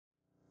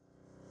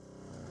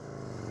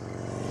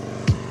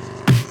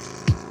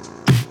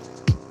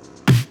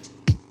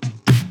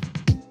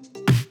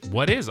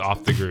What is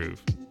off the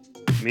groove?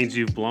 It means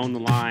you've blown the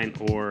line,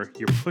 or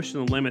you're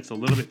pushing the limits a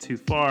little bit too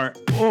far,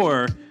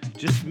 or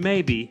just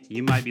maybe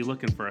you might be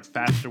looking for a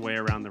faster way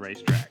around the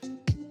racetrack.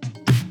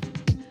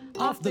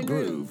 Off the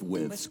Groove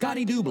with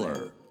Scottie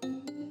Deubler.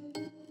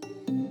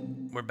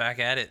 We're back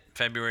at it,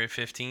 February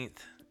 15th,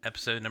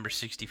 episode number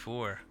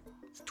 64.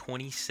 It's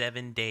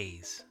 27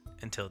 days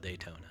until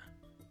Daytona.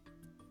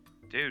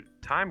 Dude,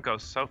 time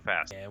goes so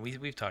fast. Yeah,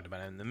 we've talked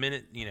about it. In the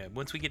minute,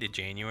 once we get to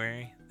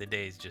January, the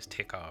days just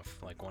tick off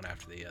like one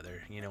after the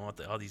other.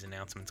 All these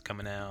announcements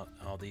coming out,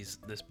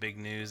 this big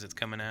news that's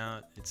coming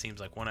out. It seems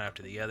like one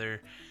after the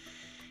other.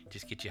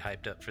 Just get you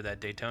hyped up for that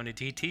Daytona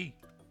TT.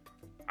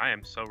 I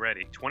am so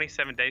ready.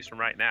 27 days from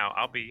right now,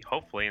 I'll be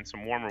hopefully in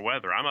some warmer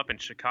weather. I'm up in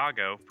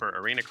Chicago for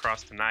Arena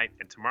Cross tonight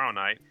and tomorrow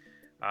night.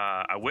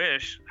 I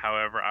wish,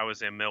 however, I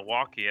was in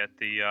Milwaukee at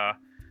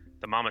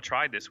the Mama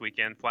Tried this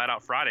weekend. Flat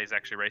Out Friday is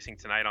actually racing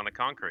tonight on the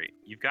concrete.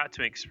 You've got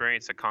to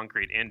experience a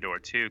concrete indoor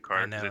too,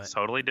 Carter, because it's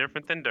totally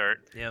different than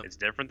dirt. Yep. It's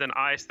different than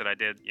ice that I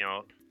did,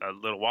 a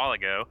little while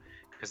ago,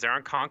 because they're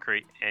on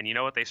concrete. And you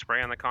know what they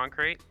spray on the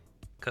concrete?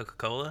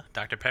 Coca-Cola?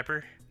 Dr.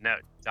 Pepper? No,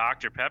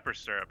 Dr. Pepper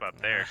syrup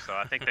up there. So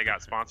I think they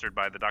got sponsored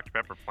by the Dr.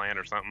 Pepper plant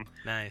or something.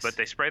 Nice. But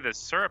they spray the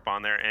syrup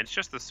on there, and it's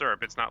just the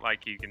syrup. It's not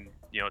like you can,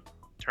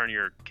 turn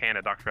your can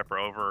of Dr. Pepper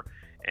over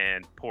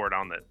and pour it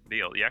on the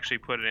deal. You actually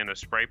put it in a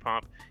spray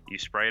pump. You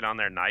spray it on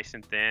there nice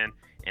and thin,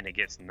 and it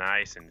gets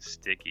nice and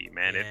sticky.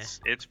 Man, Yeah.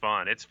 It's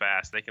fun. It's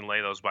fast. They can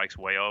lay those bikes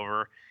way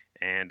over,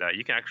 and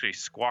you can actually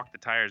squawk the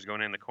tires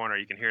going in the corner.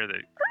 You can hear the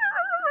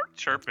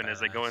chirping as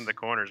they go in the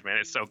corners, man.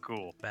 It's so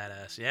cool.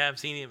 Badass. Yeah, I've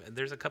seen him.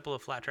 There's a couple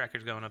of flat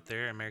trackers going up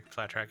there, American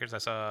flat trackers. I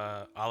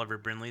saw Oliver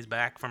Brindley's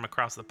back from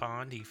across the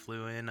pond. He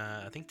flew in,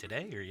 I think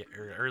today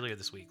or earlier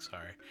this week,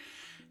 sorry.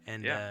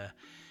 And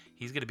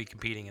he's going to be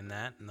competing in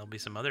that, and there'll be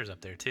some others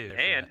up there too.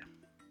 And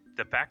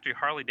the factory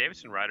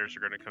Harley-Davidson riders are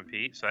going to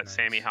compete. So that's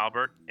Sammy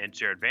Halbert and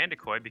Jared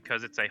Vandekoy,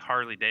 because it's a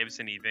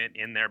Harley-Davidson event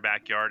in their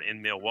backyard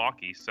in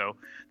Milwaukee. So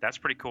that's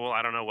pretty cool.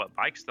 I don't know what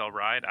bikes they'll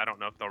ride. I don't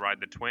know if they'll ride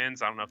the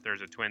twins. I don't know if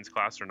there's a twins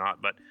class or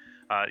not. But,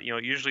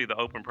 usually the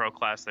Open Pro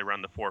class, they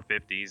run the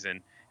 450s,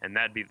 and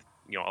that'd be,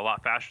 a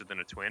lot faster than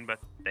a twin. But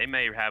they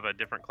may have a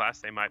different class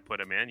they might put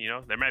them in.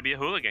 There might be a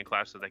hooligan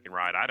class that they can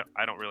ride.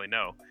 I don't really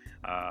know.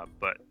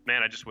 But,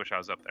 man, I just wish I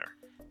was up there.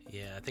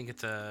 Yeah, I think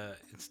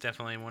it's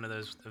definitely one of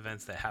those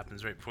events that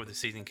happens right before the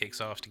season kicks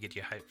off to get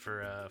you hyped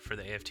for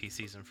the AFT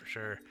season for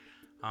sure.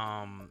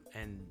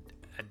 And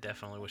I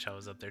definitely wish I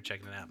was up there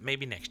checking it out.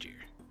 Maybe next year.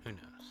 Who knows?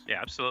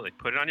 Yeah, absolutely.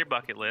 Put it on your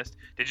bucket list.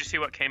 Did you see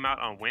what came out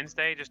on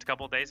Wednesday, just a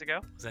couple of days ago?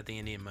 Was that the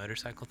Indian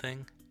motorcycle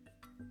thing?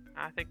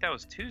 I think that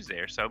was Tuesday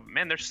or so.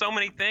 Man, there's so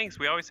many things.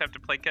 We always have to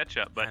play catch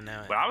up. But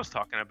what I was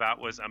talking about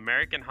was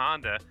American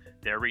Honda,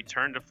 their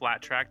return to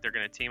flat track. They're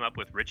going to team up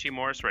with Richie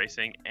Morris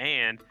Racing,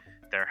 and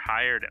they're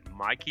hired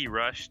Mikey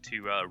Rush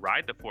to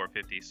ride the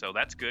 450. So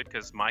that's good,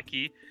 because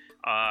Mikey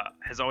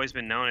has always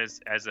been known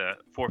as a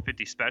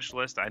 450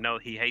 specialist. I know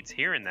he hates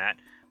hearing that,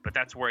 but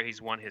that's where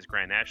he's won his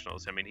Grand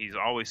Nationals. I mean, he's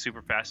always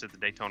super fast at the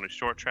Daytona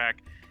short track,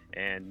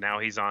 and now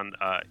he's on,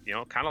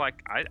 kind of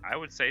like I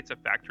would say it's a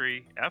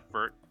factory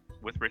effort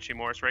with Richie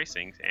Morris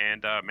Racing.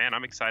 And man,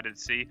 I'm excited to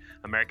see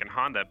American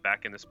Honda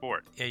back in the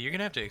sport. Yeah, you're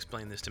gonna have to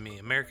explain this to me.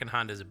 American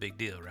Honda is a big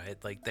deal, right?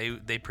 Like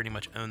they pretty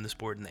much own the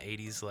sport in the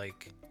 80s,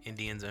 like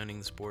Indians owning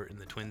the sport in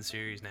the Twin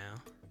Series now.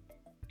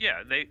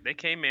 Yeah, they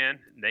came in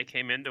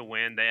to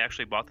win. They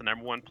actually bought the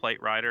number one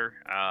plate rider.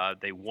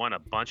 They won a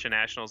bunch of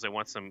nationals. They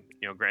won some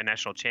Grand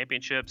National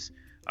Championships.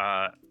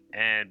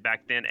 And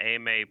back then,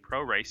 AMA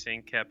Pro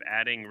Racing kept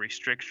adding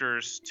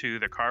restrictors to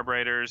the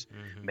carburetors,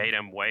 made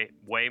them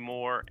way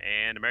more.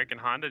 And American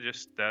Honda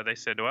just, they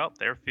said, well,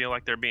 they feel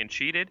like they're being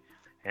cheated,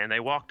 and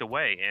they walked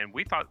away. And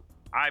we thought,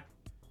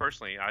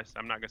 personally,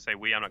 I'm not going to say I'm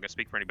not going to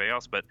speak for anybody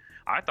else, but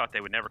I thought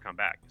they would never come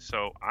back.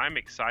 So I'm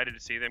excited to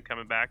see them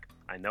coming back.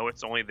 I know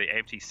it's only the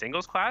AFT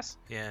singles class,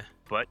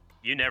 but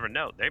you never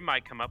know. They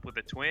might come up with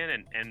a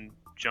twin and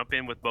jump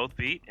in with both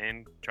feet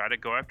and try to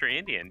go after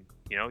Indian.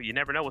 You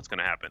never know what's going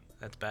to happen.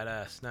 That's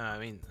badass. No, I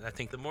mean, I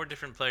think the more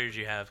different players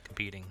you have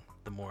competing,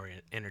 the more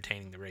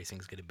entertaining the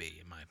racing's going to be,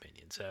 in my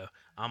opinion. So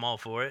I'm all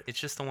for it. It's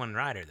just the one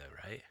rider,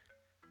 though, right?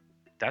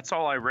 That's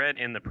all I read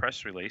in the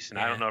press release, and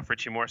I don't know if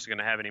Richie Morris is going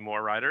to have any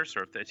more riders,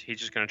 or if he's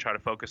just going to try to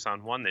focus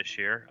on one this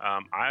year.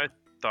 I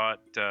thought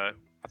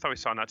we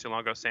saw not too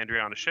long ago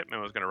Sandriana Shipman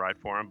was going to ride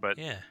for him, but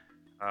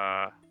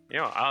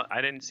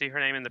I didn't see her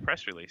name in the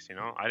press release.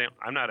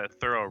 I'm not a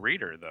thorough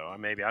reader, though.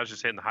 Maybe I was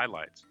just hitting the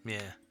highlights. Yeah.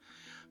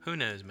 Who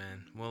knows,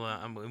 man?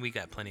 Well, we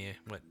got plenty of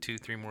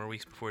 2-3 more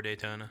weeks before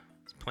Daytona.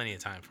 It's plenty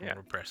of time for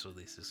more press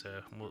releases,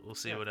 so we'll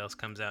see what else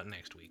comes out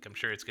next week. I'm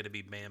sure it's going to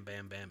be bam,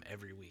 bam, bam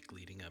every week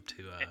leading up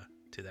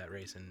to that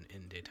race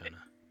in Daytona.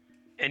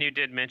 And you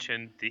did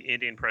mention the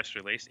Indian press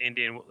release.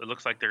 Indian, it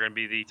looks like they're going to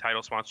be the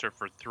title sponsor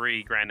for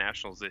 3 Grand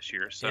Nationals this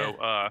year.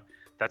 So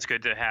that's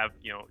good to have,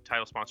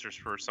 title sponsors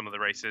for some of the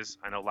races.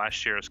 I know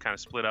last year it was kind of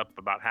split up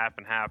about half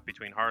and half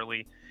between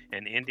Harley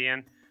and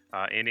Indian.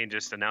 Indian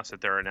just announced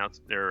that they're going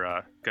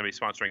to be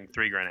sponsoring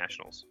 3 Grand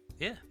Nationals.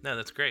 Yeah, no,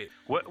 that's great.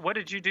 What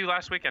did you do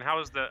last weekend? How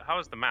was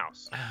the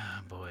mouse?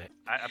 Ah, boy.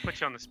 I put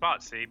you on the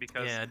spot, see,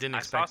 because Yeah, I didn't I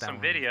saw expect that some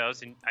one.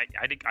 videos and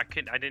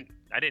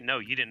I didn't know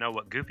you didn't know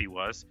what Goofy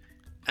was.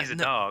 He's a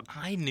No, dog.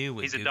 I knew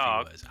what He's a Goofy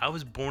dog. was. I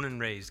was born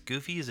and raised.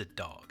 Goofy is a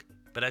dog,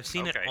 but I've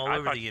seen it Okay, all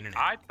over the internet.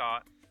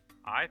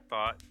 I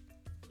thought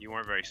you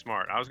weren't very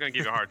smart. I was going to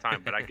give you a hard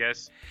time, but I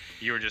guess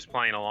you were just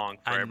playing along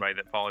for everybody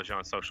that follows you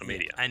on social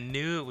media. I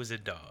knew it was a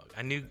dog.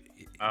 I knew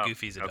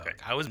Goofy's a dog.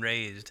 I was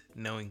raised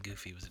knowing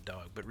Goofy was a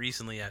dog, but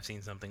recently I've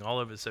seen something all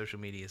over social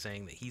media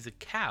saying that he's a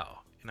cow,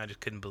 and I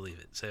just couldn't believe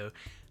it. So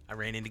I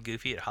ran into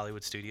Goofy at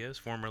Hollywood Studios,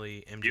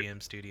 formerly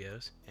MGM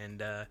Studios,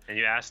 and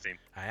you asked him.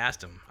 I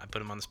asked him. I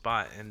put him on the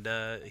spot, and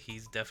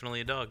he's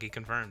definitely a dog. He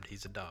confirmed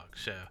he's a dog.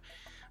 So.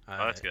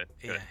 Oh, that's good.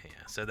 Yeah.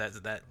 So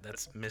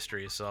that's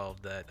mystery is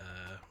solved. That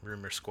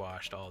rumor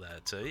squashed. All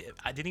that. So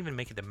I didn't even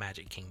make it to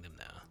Magic Kingdom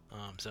though.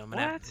 So I'm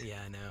gonna.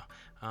 Yeah, I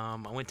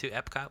know. I went to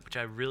Epcot, which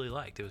I really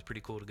liked. It was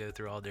pretty cool to go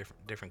through all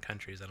different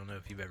countries. I don't know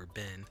if you've ever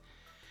been,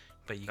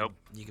 but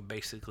you can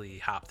basically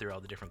hop through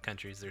all the different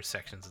countries. There's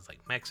sections. It's like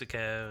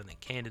Mexico, and then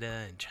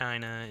Canada, and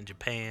China, and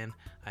Japan.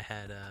 I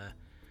had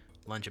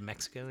lunch in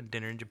Mexico and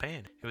dinner in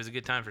Japan. It was a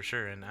good time for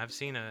sure, and I've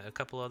seen a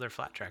couple other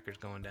flat trackers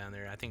going down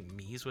there. I think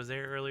Mies was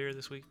there earlier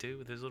this week too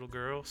with his little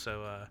girl,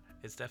 so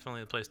it's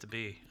definitely a place to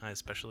be,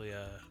 especially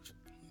if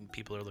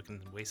people are looking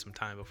to waste some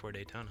time before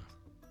Daytona.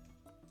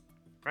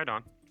 Right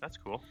on. That's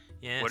cool.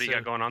 Yeah. What do you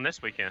got going on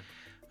this weekend?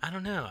 I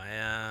don't know.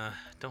 I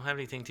don't have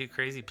anything too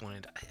crazy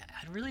planned.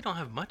 I really don't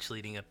have much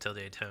leading up till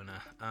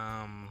Daytona.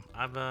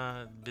 I've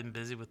been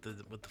busy with the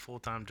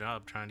full-time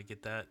job trying to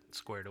get that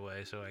squared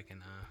away so I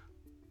can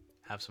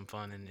have some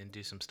fun and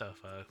do some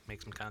stuff,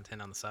 make some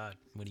content on the side.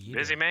 What are you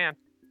Busy doing? man.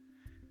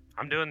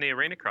 I'm doing the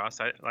Arena Cross.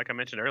 Like I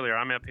mentioned earlier,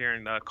 I'm up here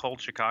in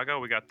cold Chicago.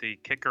 We got the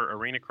Kicker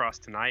Arena Cross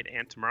tonight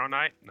and tomorrow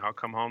night. And I'll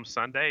come home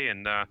Sunday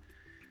and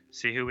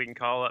see who we can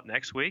call up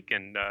next week.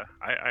 And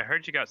I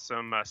heard you got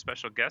some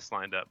special guests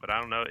lined up, but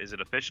I don't know. Is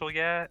it official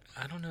yet?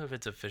 I don't know if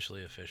it's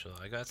officially official.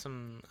 I got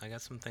some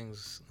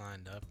things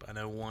lined up. I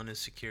know one is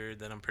secured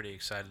that I'm pretty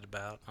excited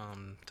about.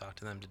 Talked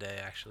to them today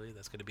actually.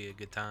 That's going to be a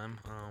good time.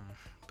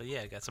 But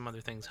yeah, I got some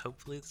other things.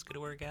 Hopefully it's going to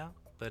work out.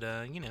 But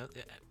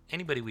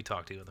anybody we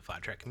talk to in the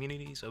flat track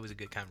community is always a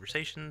good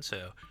conversation.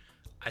 So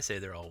I say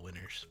they're all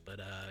winners.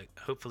 But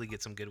hopefully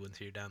get some good ones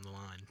here down the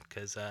line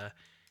because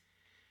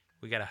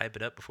we got to hype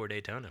it up before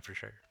Daytona for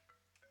sure.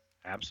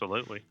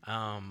 Absolutely.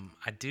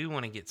 I do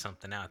want to get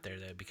something out there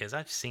though because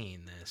I've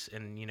seen this,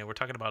 and we're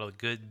talking about all the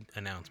good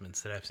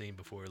announcements that I've seen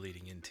before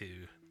leading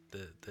into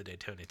the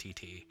Daytona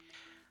TT.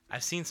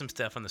 I've seen some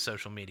stuff on the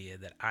social media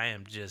that I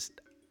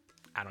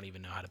don't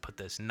even know how to put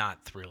this,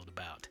 not thrilled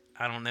about.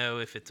 I don't know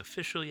if it's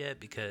official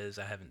yet because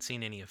I haven't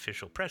seen any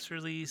official press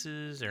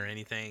releases or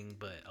anything,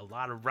 but a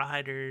lot of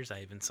riders,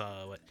 I even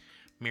saw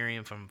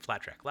Miriam from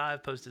Flat Track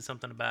Live posted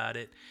something about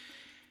it.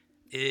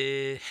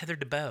 Heather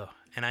Deubler,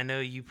 and I know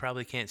you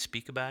probably can't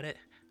speak about it,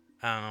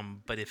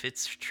 but if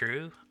it's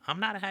true, I'm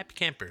not a happy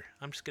camper.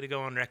 I'm just going to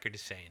go on record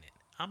as saying it.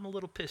 I'm a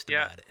little pissed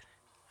about it.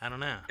 I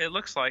don't know. It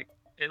looks like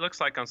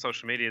on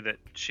social media that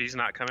she's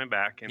not coming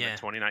back in the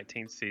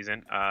 2019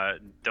 season.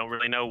 Don't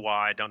really know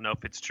why. Don't know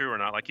if it's true or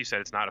not. Like you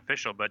said, it's not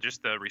official, but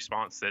just the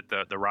response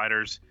that the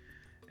riders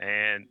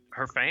and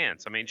her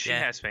fans. I mean, she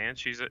has fans.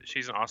 She's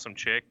an awesome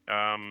chick.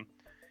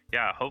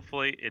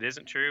 Hopefully it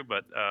isn't true,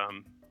 but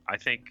I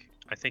think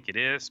it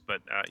is.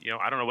 But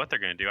I don't know what they're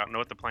going to do. I don't know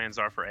what the plans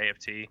are for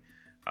AFT.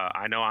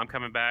 I know I'm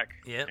coming back,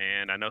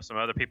 and I know some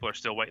other people are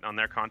still waiting on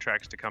their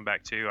contracts to come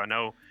back too. I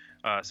know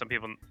some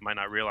people might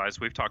not realize,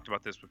 we've talked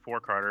about this before,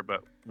 Carter,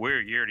 but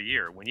we're year to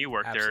year. When you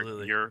work there,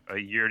 you're a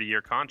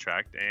year-to-year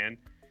contract, and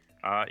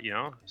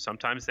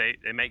sometimes they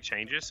make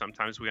changes.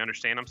 Sometimes we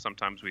understand them,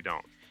 sometimes we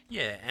don't.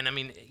 Yeah, and I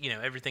mean,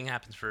 everything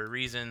happens for a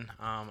reason.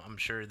 I'm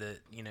sure that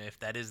if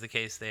that is the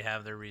case, they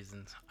have their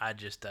reasons. I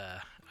just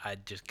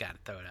gotta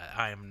throw it out.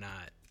 I am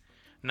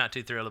not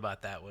too thrilled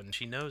about that one.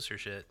 She knows her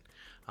shit.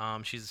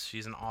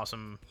 She's an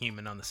awesome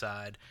human on the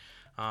side.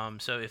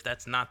 So if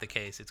that's not the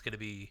case, it's gonna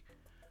be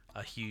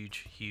a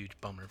huge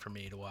bummer for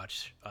me to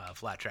watch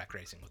flat track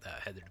racing without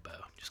Heather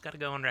Deubler. Just got to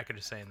go on record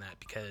as saying that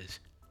because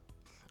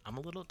I'm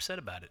a little upset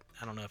about it.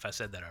 I don't know if I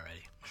said that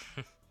already.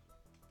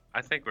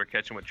 I think we're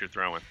catching what you're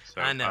throwing. So,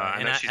 I know,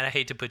 and I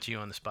hate to put you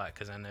on the spot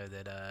because I know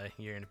that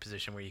you're in a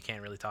position where you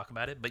can't really talk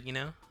about it, but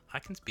I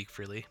can speak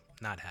freely.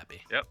 Not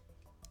happy. Yep.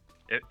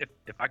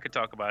 If I could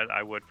talk about it,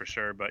 I would for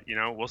sure. But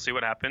we'll see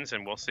what happens,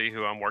 and we'll see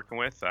who I'm working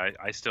with.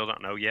 I still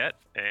don't know yet,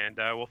 and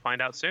we'll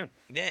find out soon.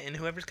 Yeah, and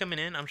whoever's coming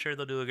in, I'm sure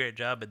they'll do a great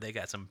job. But they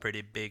got some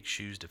pretty big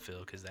shoes to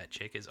fill because that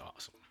chick is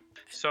awesome.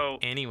 So,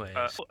 anyways,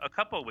 a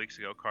couple of weeks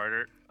ago,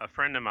 Carter, a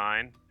friend of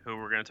mine who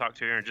we're going to talk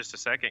to here in just a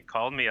second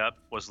called me up,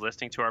 was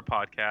listening to our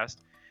podcast,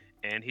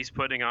 and he's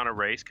putting on a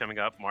race coming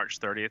up March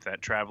 30th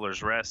at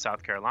Travelers Rest,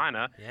 South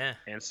Carolina. Yeah.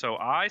 And so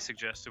I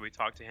suggested we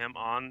talk to him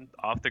on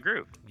Off the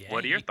Groove. Yeah,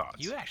 what are your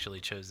thoughts? You actually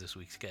chose this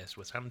week's guest,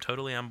 which I'm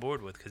totally on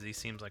board with because he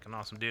seems like an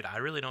awesome dude. I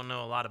really don't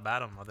know a lot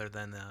about him other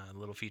than the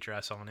little feature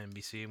I saw on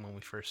NBC when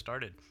we first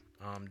started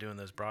doing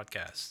those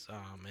broadcasts.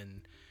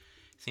 And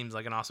Seems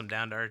like an awesome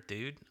down-to-earth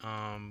dude.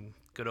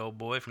 Good old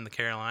boy from the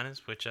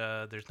Carolinas, which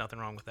there's nothing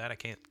wrong with that. I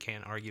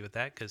can't argue with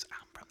that because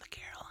I'm from the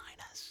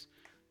Carolinas.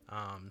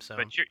 So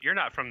But you're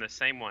not from the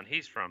same one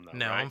he's from, though,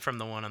 no, right? I'm from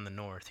the one on the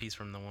north. He's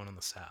from the one on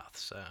the south.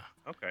 So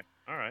Okay.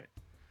 All right.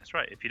 That's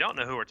right. If you don't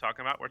know who we're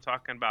talking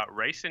about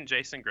Racing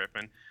Jason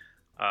Griffin,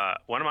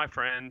 one of my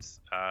friends,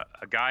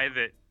 a guy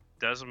that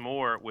does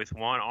more with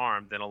one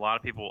arm than a lot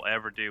of people will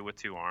ever do with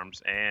two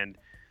arms, and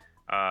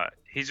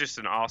he's just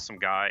an awesome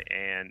guy.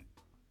 And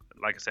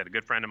like I said, a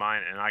good friend of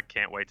mine, and I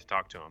can't wait to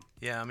talk to him.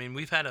 yeah, I mean,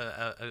 we've had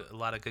a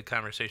lot of good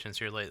conversations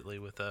here lately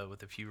with a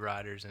few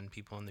riders and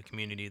people in the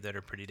community that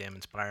are pretty damn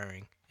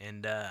inspiring.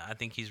 And I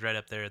think he's right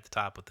up there at the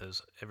top with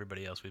those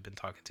everybody else we've been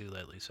talking to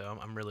lately. So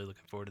I'm really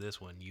looking forward to this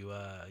one. You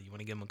want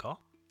to give him a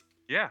call?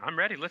 Yeah, I'm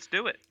ready. Let's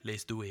do it.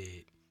 Let's do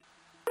it.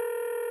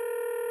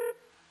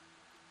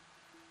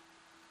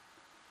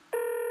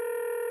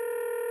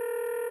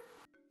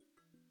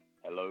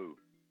 Hello.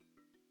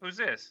 Who's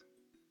this?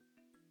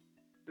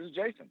 This is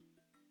Jason.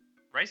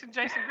 Racing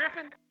Jason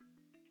Griffin?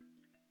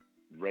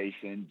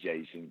 Racing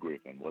Jason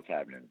Griffin. What's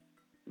happening?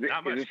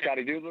 Not much. Is this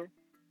Scottie Deubler?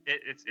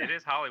 It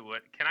is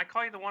Hollywood. Can I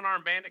call you the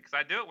one-armed bandit? Because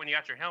I do it when you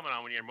got your helmet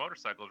on when your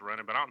motorcycle's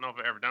running, but I don't know if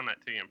I've ever done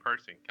that to you in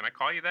person. Can I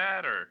call you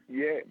that, or?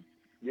 Yeah.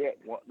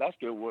 Well, that's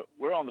good.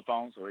 We're on the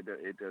phone, so it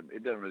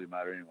doesn't really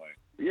matter anyway.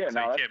 Yeah, So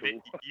no, you that's can't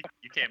cool.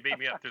 you can't beat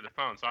me up through the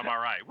phone, so I'm all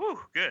right. Woo,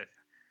 good.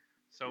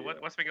 So Yeah,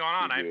 what's been going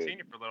on? I haven't good. seen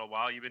you for a little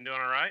while. You been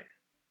doing all right?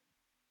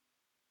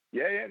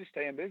 Yeah, just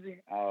staying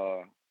busy.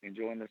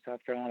 Enjoying the South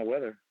Carolina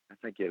weather. I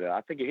think it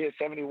hit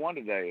 71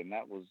 today, and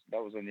that was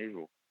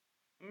unusual.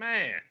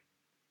 Man,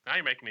 now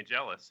you're making me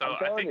jealous. So I'm I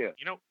telling think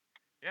you.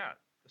 yeah.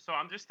 So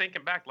I'm just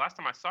thinking back. Last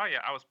time I saw you,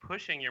 I was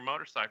pushing your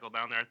motorcycle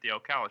down there at the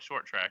Ocala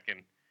short track,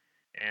 and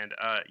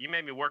you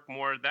made me work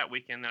more that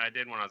weekend than I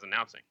did when I was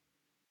announcing.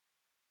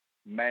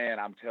 Man,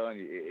 I'm telling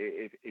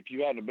you, if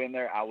you hadn't been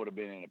there, I would have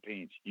been in a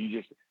pinch.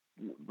 You just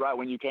right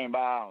when you came by,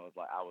 I was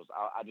like,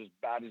 I just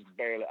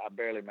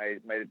barely made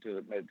it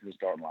to the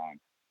starting line.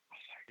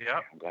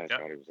 Yep. I'm glad Yep.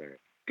 Scottie was there.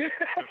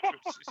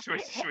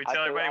 Should we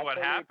tell everybody what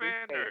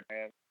happened, or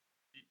man.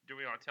 do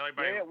we want to tell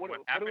everybody Yeah, what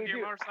do happened we to your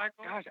do?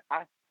 motorcycle? Gosh,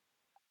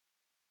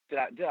 did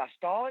I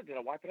stall it? Did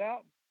I wipe it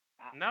out?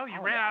 No, I you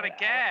don't ran know. out of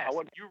gas.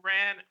 wouldn't- You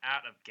ran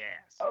out of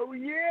gas. Oh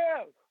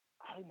yeah.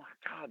 Oh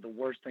my God, the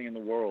worst thing in the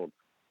world.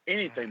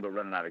 Anything but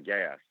running out of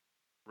gas.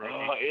 Rookie.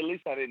 At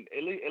least I didn't.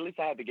 At least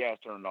I had the gas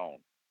turned on.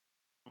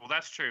 Well,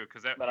 that's true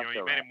because But I you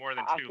still made ran. it more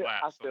than I two still,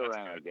 laps. I still so that's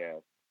ran out of good.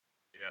 gas.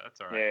 Yeah,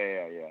 that's all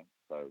right. Yeah.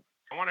 So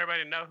I want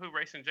everybody to know who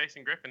Racing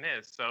Jason Griffin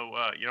is. So,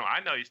 I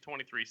know he's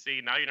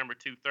 23C. Now you're number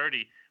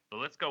 230. But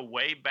let's go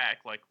way back.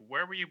 Like,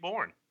 where were you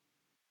born?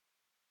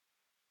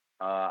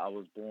 I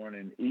was born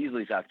in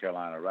Easley, South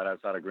Carolina, right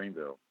outside of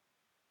Greenville.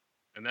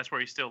 And that's where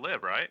you still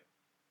live, right?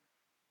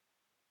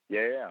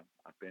 Yeah.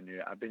 I've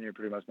been here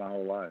pretty much my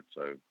whole life.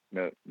 So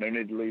no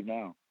need to leave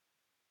now.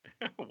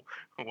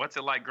 What's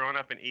it like growing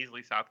up in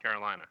Easley, South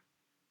Carolina?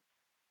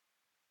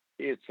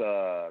 It's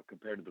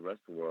compared to the rest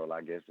of the world,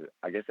 I guess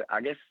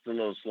it's a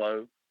little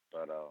slow,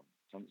 but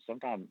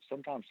sometimes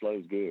slow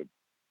is good.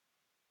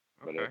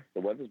 But Okay.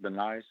 the weather's been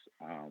nice.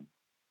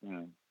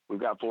 We've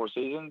got 4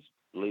 seasons.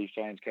 Leaves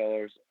change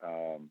colors.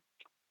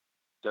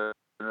 Doesn't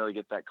really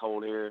get that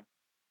cold here.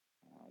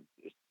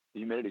 The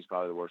humidity's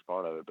probably the worst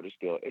part of it, but it's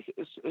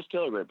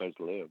still a great place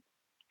to live.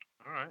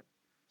 All right.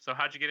 So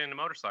how'd you get into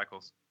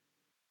motorcycles?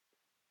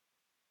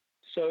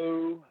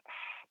 So,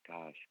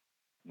 gosh,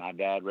 my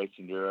dad raced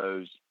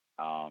enduros.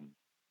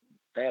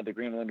 They had the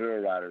Greenville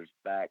Enduro Riders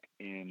back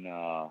in,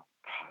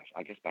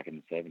 I guess back in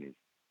the 70s.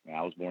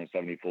 I was born in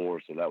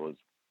 74, so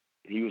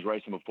he was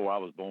racing before I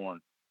was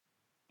born,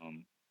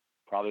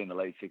 probably in the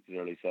late 60s,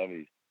 early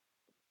 70s.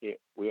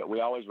 We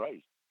always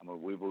raced. I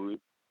mean,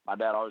 my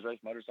dad always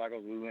raced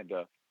motorcycles.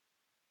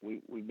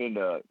 We've been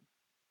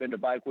to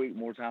Bike Week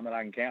more time than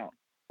I can count.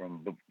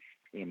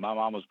 My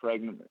mom was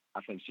pregnant.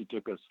 I think she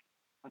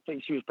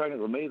was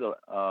pregnant with me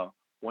the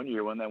one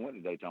year when they went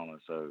to Daytona.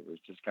 So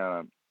it's just kind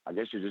of, I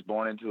guess you're just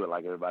born into it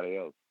like everybody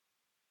else.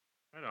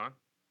 Right on.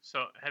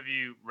 So have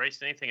you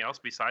raced anything else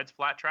besides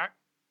flat track?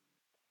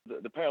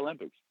 The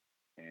Paralympics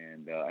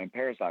and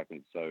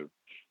paracycling. So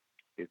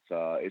it's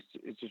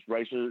just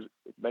racers.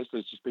 Basically,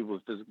 it's just people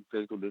with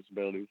physical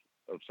disabilities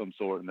of some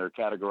sort, and they're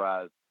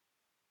categorized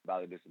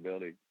by the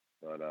disability.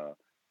 But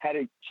had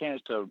a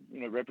chance to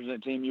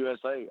represent Team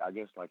USA, I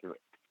guess,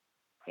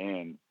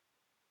 and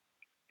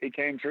it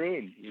came true,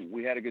 and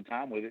we had a good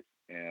time with it.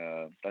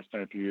 That's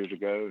been a few years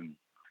ago, and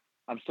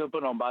I'm still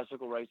putting on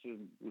bicycle races.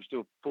 We're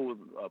still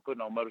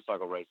putting on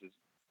motorcycle races.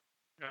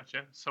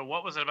 Gotcha. So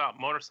what was it about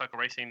motorcycle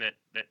racing that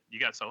you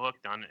got so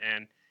hooked on?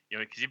 And,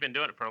 because you've been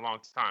doing it for a long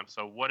time.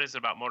 So what is it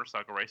about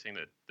motorcycle racing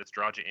that's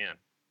drawn you in?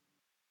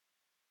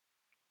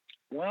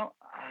 Well,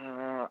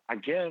 I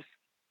guess,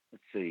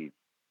 let's see,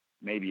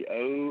 maybe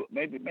 02,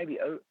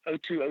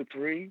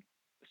 03.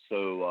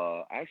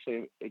 So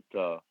actually,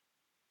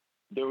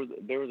 there was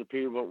a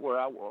period where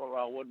I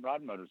wasn't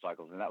riding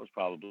motorcycles, and that was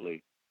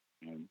probably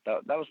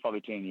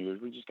 10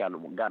 years. We just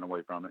gotten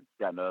away from it,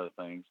 gotten to other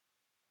things.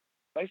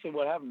 basically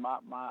what happened.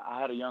 I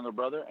had a younger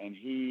brother, and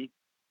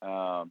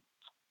uh,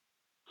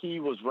 he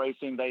was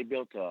racing. They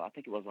built I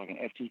think it was like an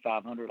FT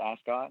 500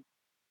 Ascot,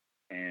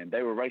 and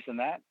they were racing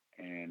that.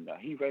 And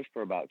he raced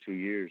for about 2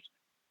 years.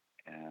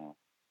 Uh,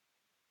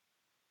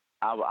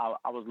 I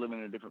was living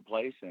in a different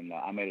place, and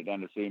I made it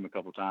down to see him a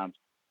couple times.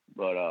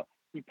 But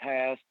he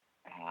passed.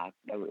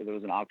 It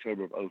was in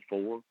October of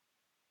 '04.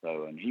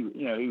 So, and he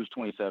was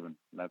 27.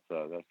 That's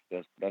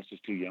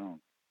just too young.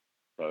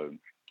 So,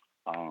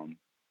 um,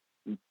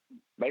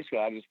 basically,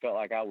 I just felt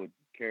like I would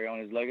carry on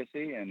his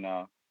legacy, and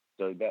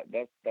so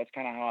that's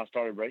kind of how I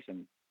started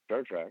racing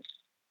dirt tracks.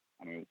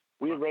 I mean,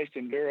 we had raced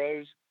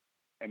enduros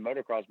and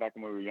motocross back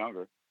when we were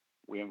younger.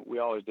 We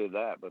always did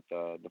that, but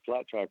the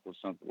flat track was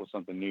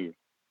something new,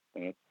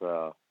 and it's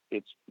I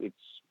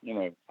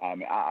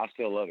mean I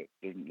still love it.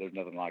 There's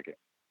nothing like it.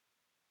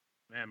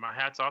 Man, my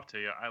hat's off to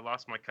you. I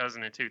lost my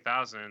cousin in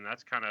 2000, and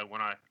that's kind of when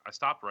I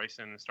stopped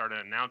racing and started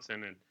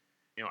announcing. And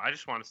I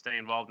just want to stay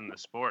involved in the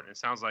sport. And it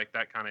sounds like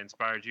that kind of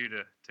inspired you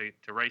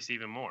to race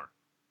even more.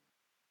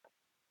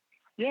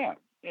 Yeah,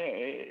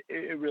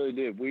 it really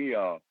did. We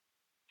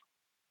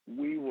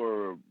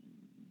were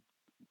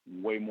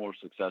way more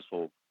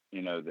successful,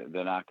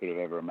 than I could have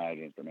ever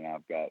imagined. I mean,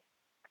 I've got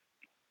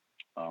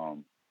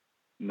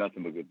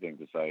nothing but good things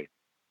to say,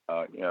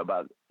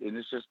 about, and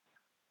it's just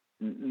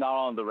not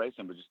only the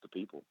racing, but just the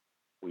people.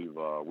 We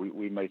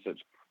made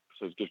such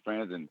good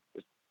friends, and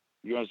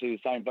you're gonna see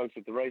the same folks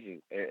at the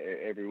races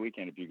every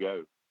weekend if you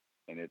go,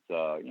 and it's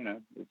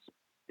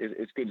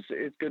good to see.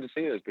 It's good to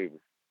see those people.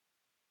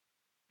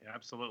 Yeah,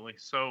 absolutely.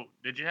 So,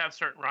 did you have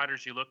certain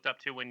riders you looked up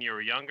to when you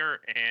were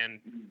younger, and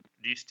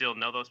do you still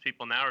know those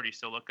people now, or do you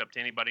still look up to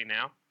anybody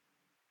now?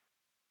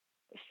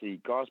 Let's see,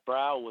 Garth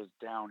Brow was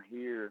down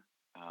here.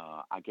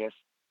 I guess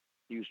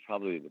he was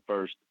probably the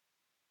first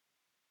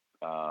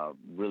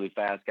really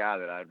fast guy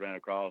that I ran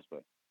across.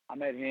 But I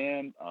met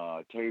him,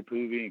 Terry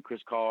Poovey and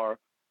Chris Carr,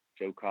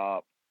 Joe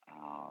Kopp,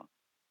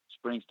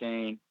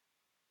 Springsteen.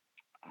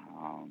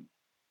 Um,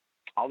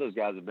 all those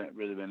guys have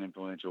really been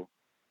influential.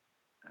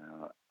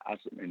 I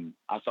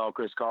saw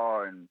Chris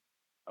Carr and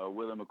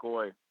Willie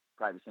McCoy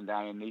practicing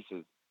down in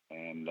Nice's,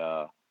 and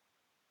I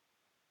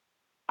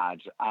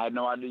had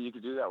no idea you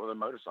could do that with a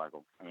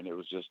motorcycle. I mean, it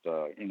was just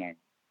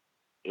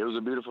it was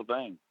a beautiful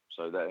thing.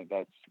 So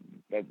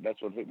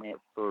that's what hit me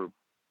up for.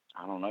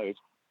 I don't know.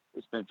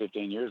 It's been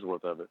 15 years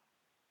worth of it.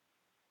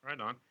 Right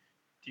on.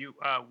 Do you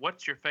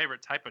what's your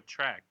favorite type of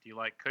track? Do you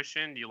like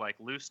cushion? Do you like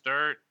loose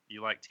dirt? Do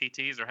you like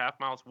TTs or half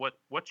miles?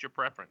 What's your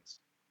preference?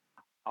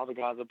 All the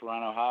guys up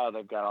around Ohio,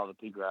 they've got all the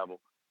pea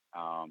gravel.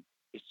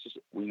 It's just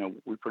we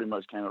pretty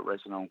much came up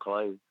racing on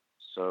clay.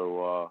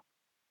 So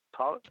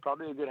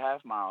probably a good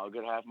half mile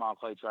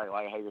clay track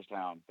like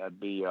Hagerstown. That'd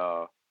be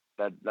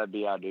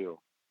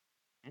ideal.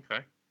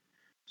 Okay.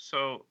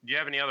 So, do you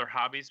have any other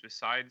hobbies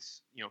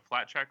besides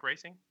flat track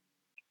racing?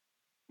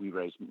 We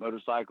race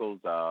motorcycles,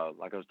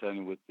 like I was telling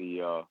you with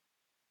the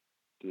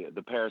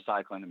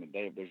paracycling. I mean,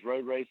 there's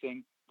road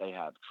racing. They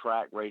have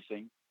track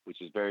racing,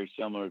 which is very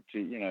similar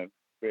to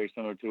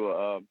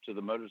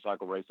the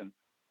motorcycle racing.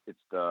 It's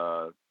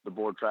the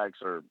board tracks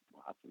are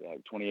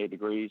like 28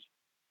 degrees.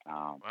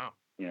 Wow.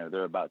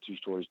 They're about 2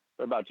 stories.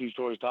 They're about 2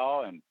 stories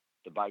tall, and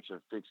the bikes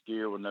are fixed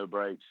gear with no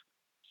brakes.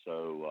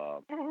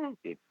 So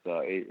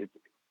it's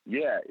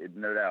yeah,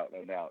 no doubt,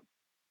 no doubt.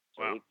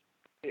 So Wow.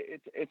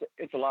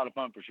 it's a lot of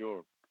fun for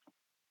sure.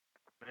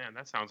 Man,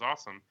 that sounds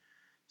awesome.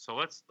 So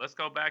let's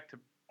go back to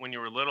when you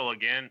were little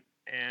again.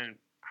 And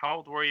how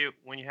old were you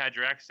when you had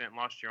your accident and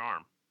lost your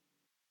arm?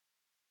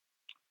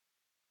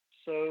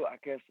 So I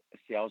guess,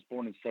 see, I was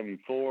born in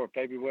 '74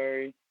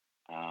 February.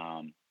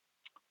 Um,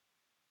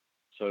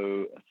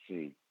 so let's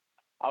see,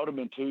 I would have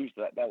been two.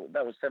 So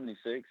that was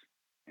 '76,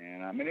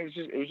 and I mean it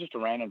was just a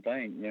random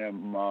thing.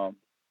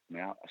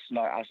 I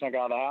snuck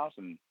out of the house,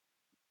 and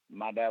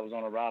my dad was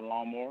on a riding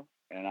lawnmower,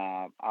 and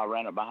I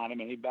ran up behind him,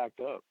 and he backed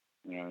up.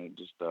 It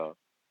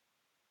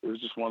was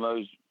just one of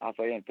those. I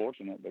say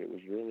unfortunate, but it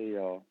was really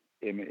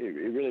it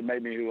really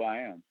made me who I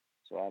am.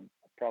 So I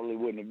probably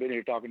wouldn't have been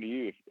here talking to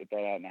you if that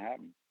hadn't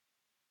happened.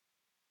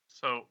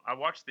 So I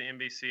watched the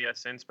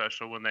NBCSN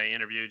special when they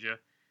interviewed you,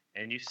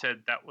 and you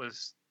said that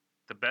was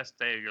the best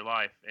day of your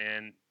life,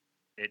 and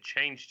it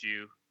changed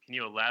you. Can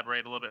you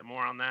elaborate a little bit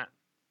more on that?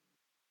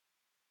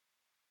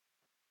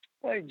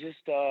 Well, just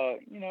I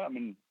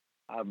mean,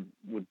 I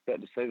would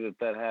bet to say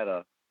that had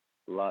a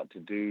lot to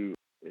do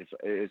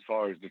as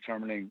far as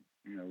determining,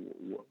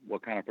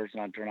 what kind of person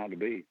I'd turn out to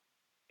be.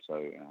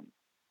 So,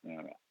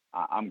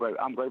 I'm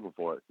grateful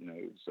for it.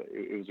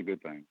 It was a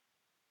good thing.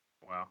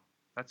 Wow,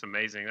 that's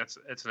amazing.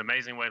 It's an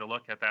amazing way to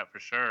look at that for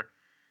sure.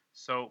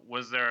 So,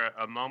 was there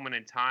a moment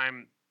in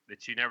time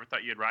that you never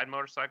thought you'd ride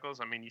motorcycles?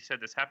 I mean, you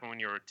said this happened when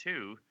you were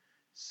two.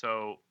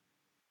 So,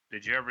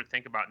 did you ever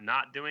think about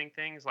not doing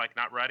things like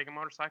not riding a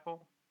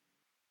motorcycle?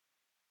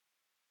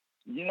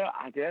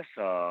 I guess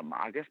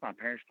my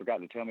parents forgot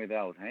to tell me that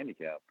I was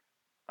handicapped.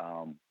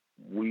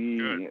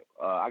 Good.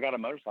 I got a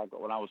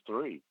motorcycle when I was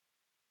 3,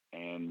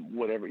 and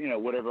whatever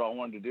I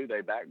wanted to do,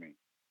 they backed me,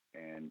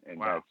 and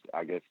Wow.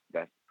 I guess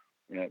that's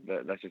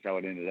that's just how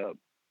it ended up.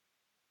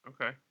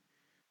 Okay.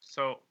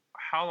 So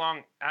how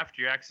long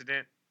after your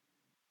accident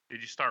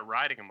did you start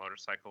riding a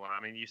motorcycle?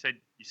 I mean, you said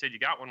you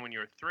got one when you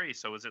were 3.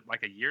 So was it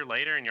like a year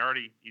later, and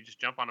you just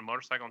jump on a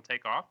motorcycle and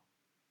take off?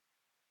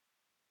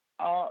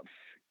 Uh,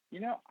 you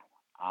know,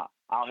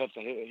 I'll have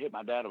to hit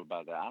my dad up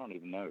about that. I don't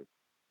even know.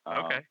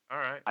 Okay. All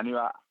right. I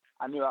got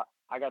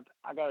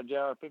a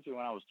JR50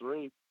 when I was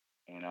 3,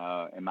 and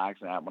my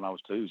accident happened when I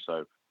was 2.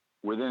 So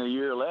within a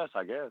year or less,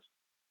 I guess.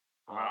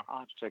 Wow. I'll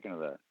have to check into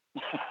that.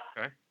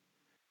 Okay.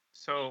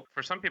 So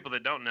for some people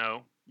that don't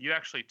know, you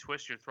actually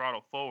twist your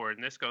throttle forward,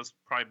 and this goes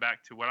probably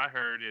back to what I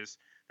heard is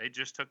they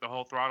just took the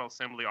whole throttle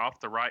assembly off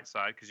the right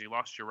side because you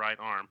lost your right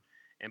arm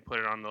and put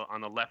it on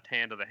the left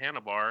hand of the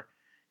handlebar,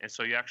 and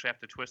so you actually have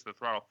to twist the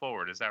throttle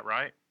forward. Is that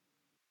right?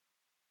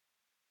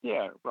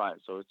 Yeah,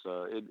 right. So it's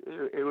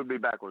it would be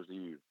backwards to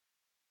you.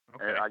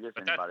 Okay. I guess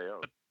anybody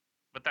else.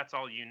 But that's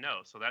all you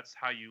know. So that's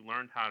how you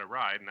learned how to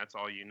ride, and that's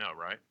all you know,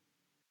 right?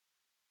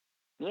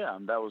 Yeah,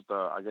 and that was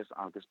I guess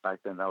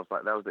back then that was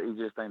the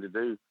easiest thing to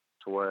do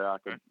to where I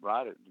could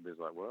ride it. It was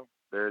like, well,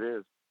 there it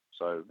is.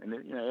 So and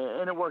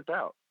it worked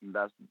out. And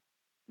that's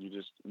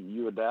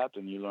you adapt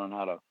and you learn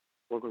how to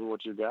work with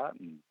what you got,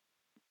 and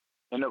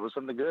it was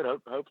something good.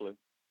 Hopefully.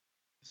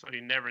 So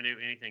you never knew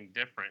anything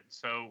different.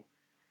 So,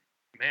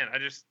 man, I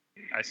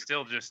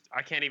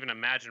can't even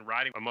imagine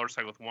riding a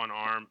motorcycle with one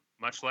arm,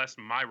 much less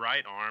my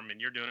right arm,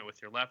 and you're doing it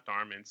with your left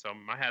arm. And so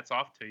my hat's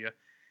off to you.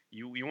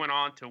 You went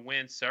on to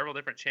win several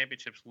different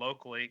championships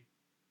locally,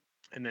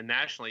 and then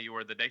nationally, you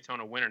were the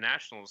Daytona Winter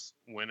Nationals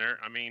winner.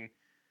 I mean,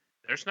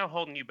 there's no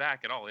holding you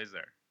back at all, is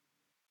there?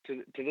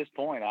 To this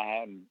point,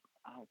 I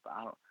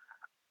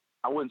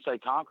wouldn't say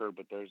conquer,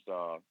 but there's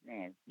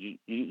you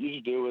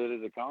just deal with it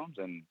as it comes,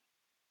 and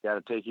got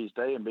to take each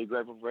day and be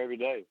grateful for every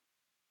day.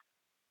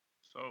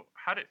 So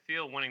how did it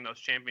feel winning those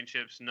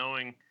championships,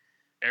 knowing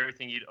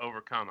everything you'd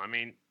overcome? I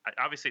mean,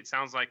 obviously it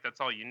sounds like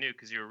that's all you knew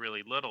because you were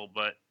really little,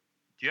 but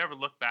do you ever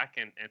look back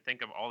and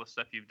think of all the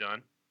stuff you've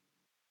done?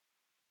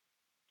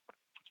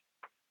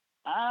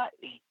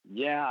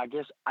 Yeah, I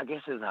guess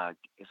as I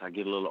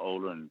get a little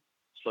older and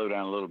slow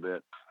down a little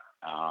bit,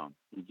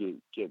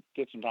 you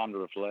get some time to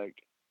reflect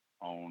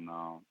on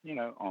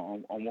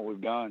on what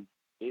we've done.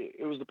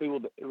 It was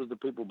the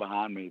people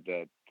behind me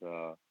that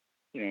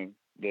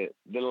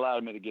that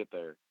allowed me to get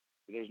there.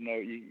 There's no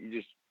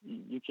you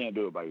can't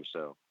do it by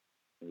yourself.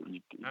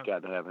 You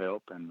got to have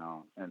help, and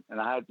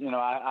I had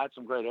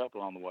some great help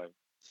along the way.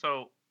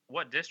 So,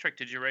 what district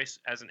did you race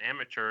as an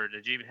amateur?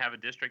 Did you even have a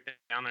district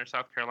down there in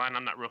South Carolina?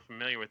 I'm not real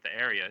familiar with the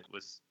area. It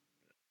was.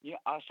 Yeah,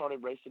 I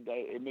started racing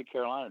in Mid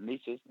Carolina at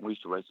Nices. We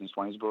used to race in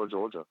Swainsboro,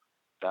 Georgia.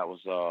 That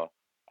was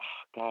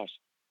gosh,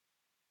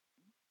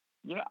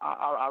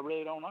 I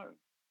really don't know.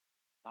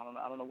 I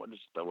don't know what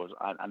district that was.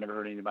 I never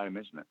heard anybody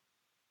mention it.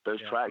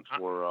 Those tracks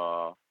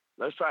were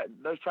those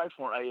tracks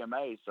weren't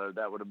AMA, so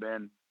that would have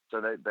been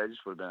they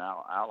just would have been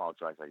outlaw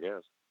tracks, I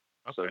guess.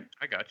 Okay, So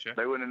I got you.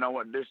 They wouldn't know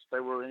what district they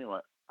were anyway.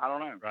 I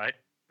don't know. Right.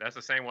 That's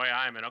the same way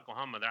I am in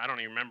Oklahoma. I don't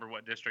even remember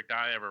what district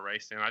I ever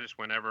raced in. I just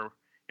whenever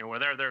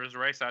whenever there was a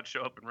race, I'd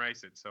show up and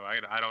race it. So I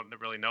don't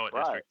really know what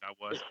district I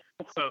was.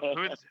 So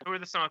who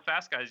are some of the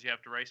fast guys you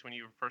have to race when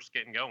you were first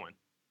getting going?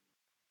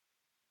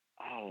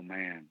 Oh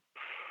man.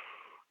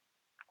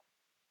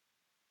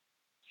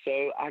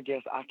 So I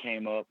guess I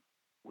came up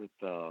with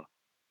the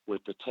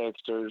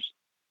Texters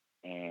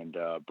and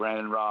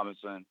Brandon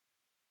Robinson,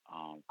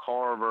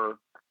 Carver,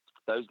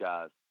 those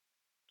guys.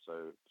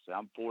 So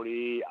I'm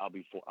 40. I'll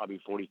be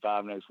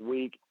 45 next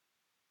week.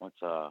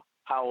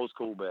 How old's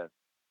Cool Beth?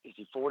 Is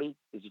he 40?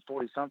 Is he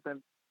 40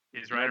 something?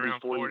 He's right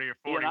around 40 or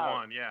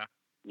 41. Yeah.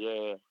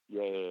 Yeah.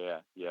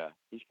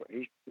 He's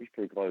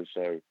pretty close.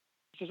 So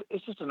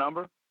it's just a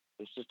number.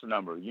 It's just a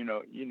number. You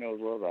know as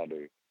well as I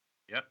do.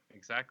 Yep,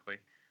 exactly.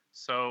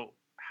 So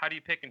how do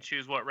you pick and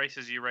choose what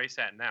races you race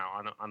at now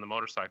on the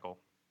motorcycle?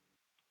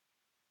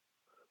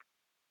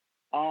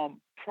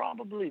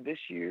 Probably this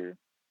year.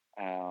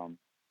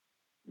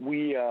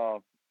 We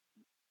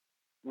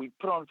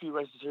put on a few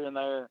races here and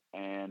there,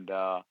 and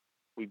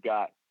we've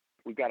got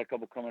a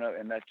couple coming up,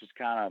 and that's just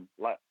kind of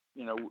like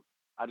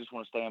I just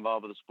want to stay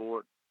involved with the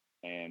sport,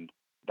 and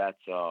that's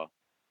that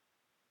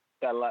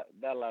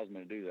allows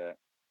me to do that.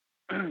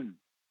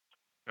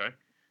 Okay,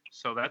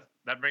 so that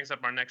brings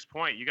up our next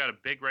point. You got a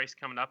big race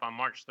coming up on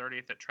March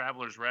 30th at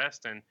Travelers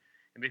Rest, and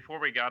before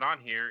we got on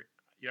here,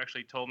 you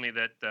actually told me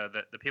that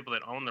the people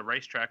that own the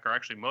racetrack are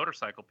actually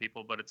motorcycle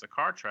people, but it's a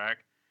car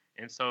track,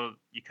 and so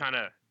you kind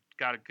of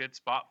got a good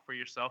spot for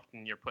yourself,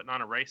 and you're putting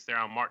on a race there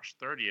on March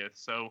 30th.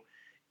 So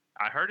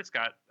I heard it's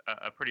got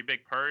a pretty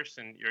big purse,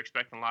 and you're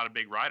expecting a lot of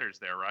big riders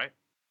there, right?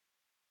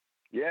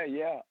 Yeah.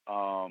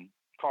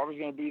 Carver's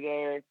gonna be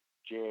there.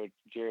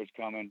 Jared's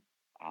coming.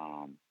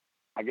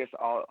 I guess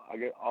all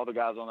the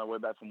guys on their way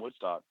back from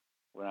Woodstock.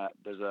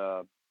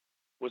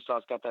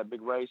 Woodstock's got that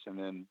big race, and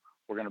then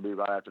we're gonna be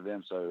right after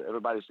them. So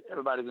everybody's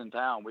in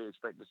town. We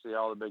expect to see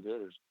all the big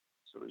hitters.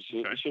 So it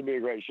should be a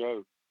great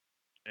show.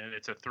 And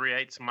it's a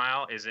 3/8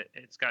 mile.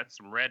 It's got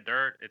some red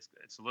dirt.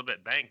 It's a little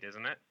bit banked,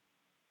 isn't it?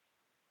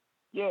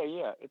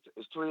 Yeah.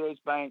 It's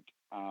 3/8 banked.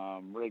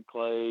 Red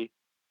clay.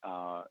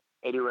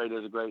 Eddie Ray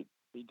does a great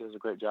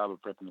job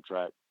of prepping the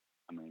track.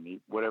 I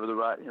mean, whatever the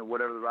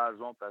riders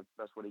want,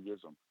 that's what he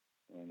gives them.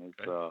 And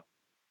it's Okay.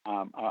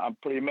 I'm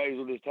pretty amazed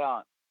with his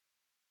talent.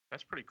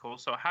 That's pretty cool.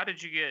 So, how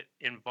did you get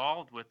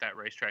involved with that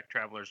racetrack,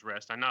 Travelers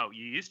Rest? I know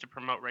you used to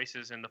promote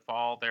races in the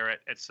fall there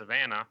at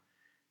Savannah,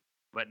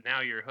 but now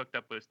you're hooked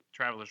up with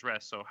Travelers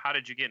Rest. So, how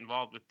did you get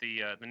involved with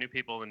the new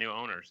people, the new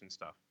owners, and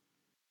stuff?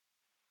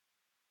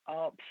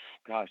 Uh,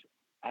 Gosh,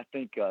 I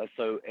think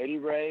so. Eddie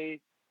Ray,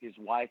 his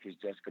wife is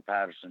Jessica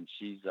Patterson.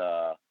 She's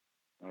a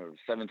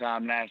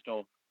 7-time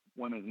national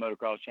women's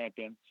motocross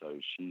champion. So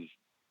she's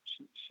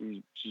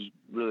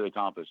really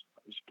accomplished.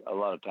 She's a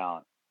lot of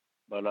talent.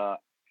 But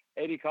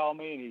Eddie called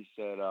me and he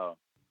said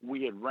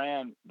we had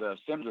ran the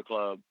Simza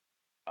Club.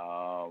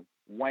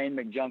 Wayne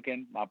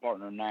McJunkin, my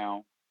partner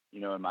now,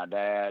 and my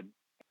dad,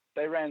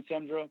 they ran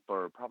Simza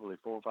for probably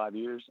 4 or 5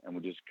 years, and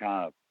we just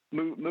kind of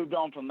moved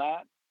on from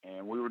that.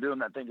 And we were doing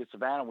that thing at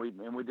Savannah,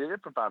 and we did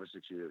it for 5 or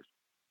 6 years.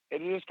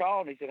 And he just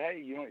called and he said,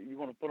 "Hey, you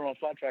want to put on a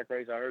flat track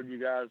race? I heard you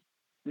guys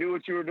knew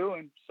what you were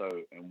doing." So,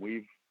 and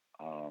we've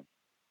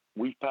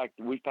packed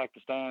the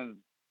stands.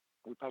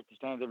 We pack the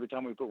stands every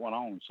time we put one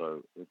on.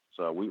 So it's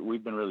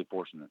we've been really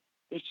fortunate.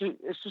 It's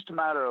just a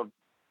matter of,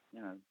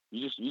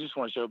 you just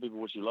want to show people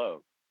what you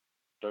love.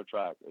 Dirt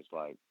track, it's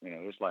like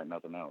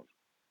nothing else.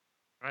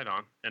 Right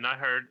on. And I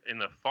heard in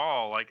the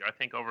fall, like I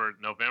think over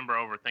November,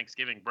 over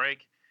Thanksgiving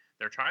break,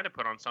 they're trying to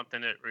put on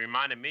something that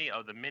reminded me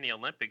of the mini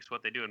Olympics,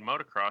 what they do in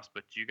motocross,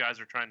 but you guys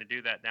are trying to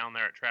do that down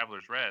there at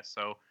Travelers Rest.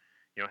 So,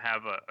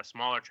 have a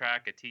smaller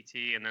track, a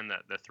TT, and then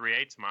the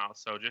 3/8 miles.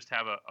 So just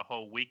have a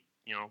whole week,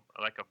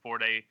 like a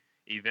 4-day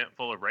event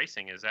full of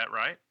racing. Is that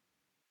right?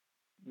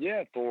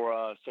 Yeah,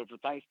 for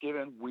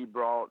Thanksgiving we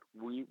brought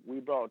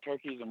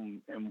turkeys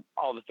and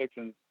all the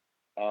fixings.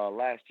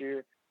 Last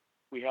year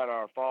we had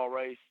our fall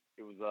race.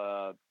 It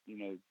was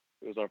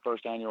it was our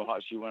first annual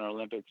Hot Shoe Winter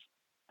Olympics.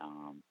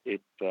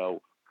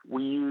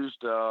 We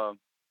used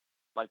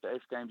like the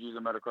X Games use a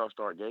motocross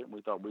start gate, and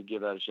we thought we'd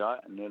give that a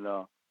shot. And then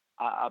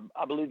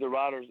I believe the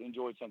riders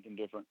enjoyed something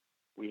different.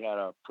 We had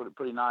a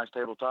pretty nice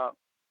tabletop.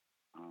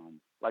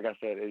 Like I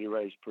said, Eddie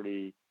Ray's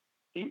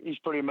he's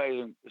pretty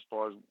amazing as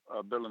far as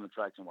building the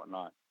tracks and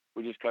whatnot.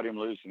 We just cut him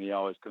loose, and he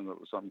always comes up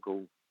with something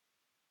cool.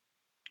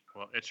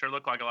 Well, it sure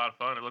looked like a lot of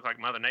fun. It looked like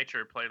Mother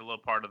Nature played a little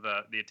part of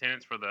the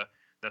attendance for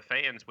the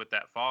fans with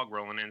that fog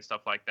rolling in and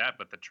stuff like that.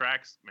 But the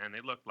tracks, man,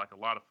 they looked like a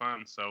lot of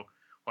fun. So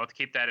we'll have to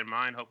keep that in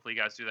mind. Hopefully, you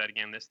guys do that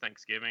again this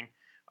Thanksgiving.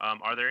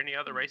 Are there any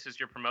other races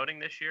you're promoting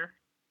this year?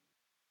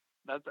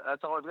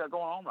 That's all I've got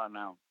going on right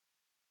now.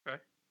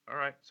 Okay. All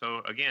right.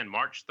 So again,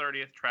 March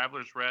 30th,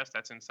 Travelers Rest.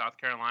 That's in South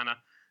Carolina.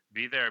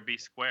 Be there, be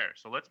square.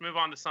 So let's move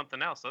on to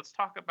something else. Let's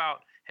talk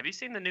about. Have you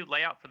seen the new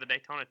layout for the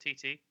Daytona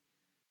TT?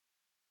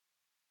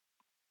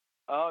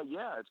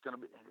 Yeah,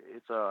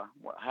 it's a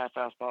half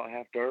asphalt,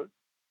 half dirt.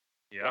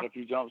 Yeah. Got a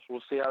few jumps.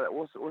 We'll see how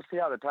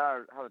the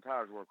tires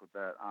work with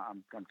that.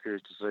 I'm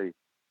curious to see.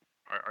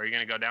 Are you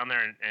going to go down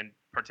there and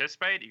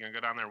participate? Are you going to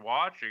go down there and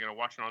watch? Or are you going to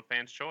watch it on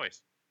Fans'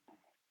 Choice?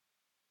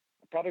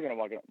 Probably gonna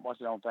watch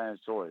it on Fans'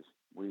 Choice.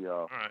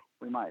 All right.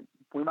 We might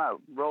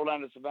roll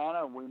down to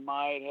Savannah, and we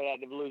might head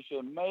out to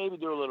Volusia, maybe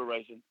do a little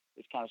racing.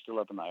 It's kind of still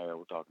up in the air.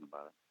 We're talking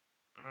about it.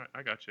 All right,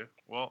 I got you.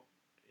 Well,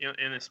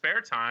 in the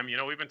spare time,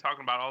 we've been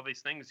talking about all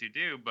these things you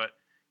do, but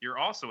you're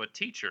also a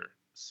teacher,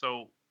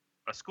 so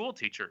a school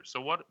teacher.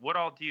 So what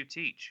all do you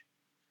teach?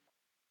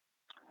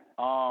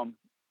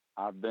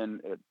 I've been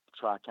at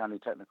Tri-County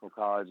Technical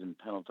College in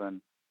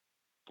Pendleton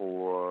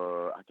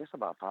for I guess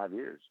about 5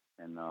 years,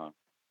 and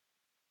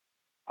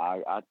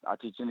I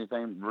teach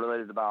anything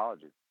related to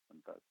biology.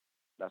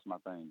 That's my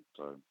thing.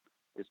 So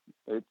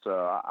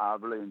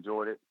I've really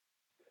enjoyed it.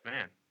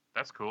 Man,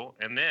 that's cool.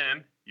 And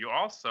then you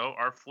also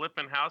are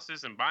flipping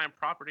houses and buying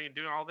property and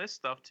doing all this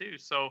stuff too.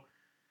 So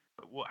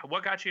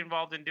what got you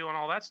involved in doing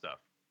all that stuff?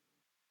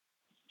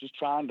 Just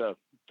trying to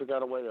figure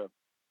out a way to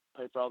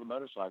pay for all the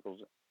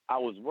motorcycles. I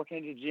was working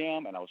at the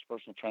gym, and I was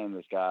personal training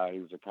this guy. He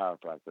was a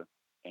chiropractor,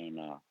 and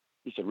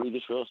he said, "Read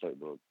this real estate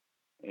book."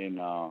 And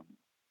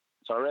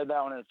so I read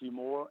that one and a few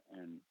more,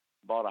 and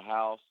bought a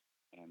house,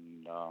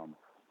 and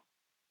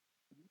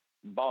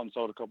bought and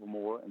sold a couple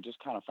more, and just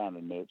kind of found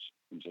a niche,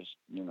 and just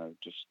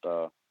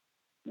the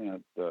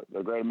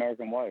great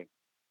American way.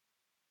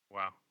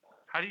 Wow.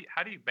 How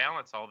do you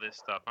balance all this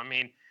stuff? I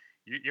mean,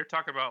 you're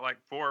talking about like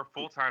 4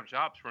 full-time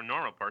jobs for a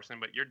normal person,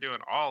 but you're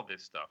doing all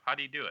this stuff. How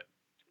do you do it?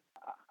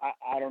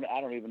 I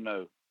don't even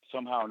know.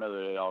 Somehow or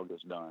another, it all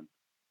gets done.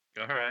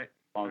 All right.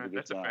 As long as it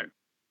gets done.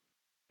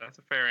 That's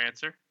a fair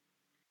answer.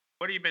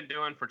 What have you been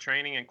doing for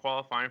training and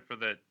qualifying for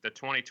the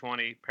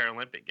 2020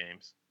 Paralympic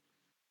Games?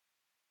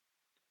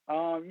 A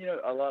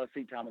lot of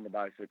seat time on the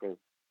bicycle,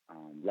 a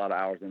lot of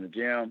hours in the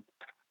gym.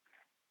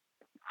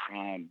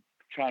 Try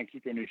and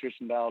keep your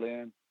nutrition dialed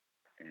in,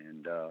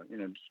 and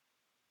just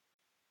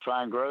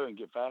try and grow and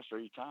get faster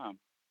each time.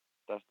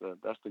 That's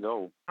the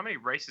goal. How many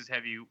races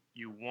have you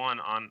won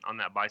on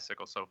that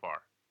bicycle so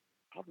far?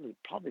 Probably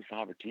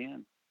 5 or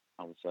 10,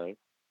 I would say.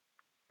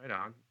 Right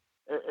on.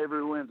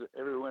 every win's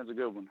a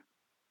good one.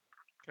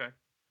 Okay.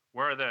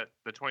 Where are the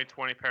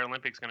 2020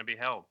 Paralympics going to be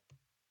held?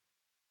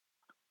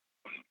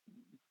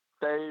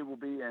 They will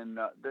be in.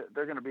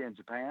 They're going to be in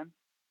Japan.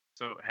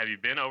 So, have you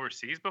been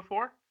overseas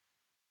before?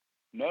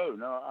 No,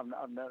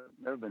 I've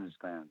never been to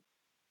Japan.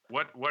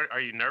 What are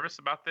you nervous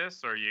about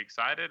this? Or are you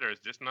excited, or is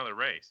it just another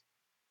race?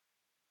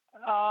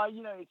 It's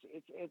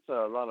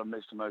a lot of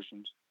mixed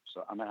emotions.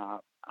 So I mean, I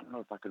don't know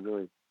if I could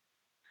really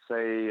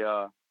say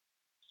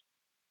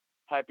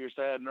happy or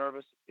sad,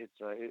 nervous.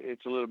 It's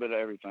a little bit of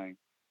everything,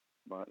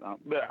 but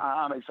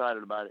I'm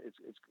excited about it.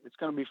 It's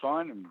going to be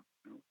fun, and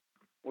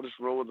we'll just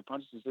roll with the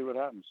punches and see what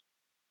happens.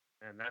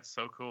 And that's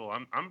so cool.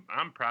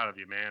 I'm proud of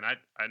you, man.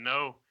 I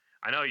know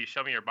you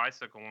showed me your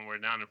bicycle when we were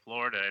down in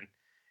Florida, and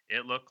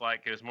it looked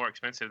like it was more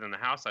expensive than the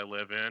house I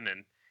live in,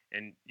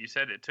 and you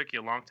said it took you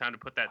a long time to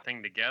put that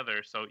thing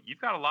together. So you've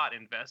got a lot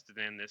invested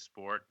in this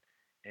sport,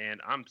 and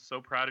I'm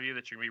so proud of you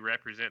that you're going to be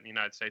representing the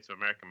United States of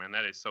America, man.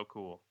 That is so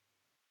cool.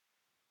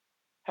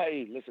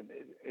 Hey, listen,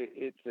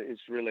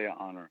 it's really an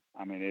honor.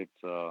 I mean,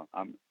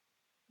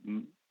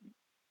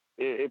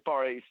 it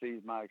far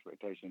exceeds my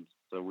expectations.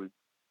 So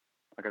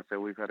like I said,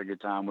 we've had a good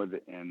time with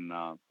it, and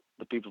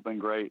the people's been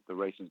great. The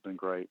racing's been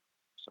great.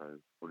 So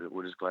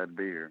we're just glad to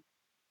be here.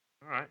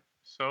 All right.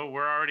 So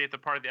we're already at the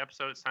part of the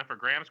episode. It's time for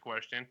Graham's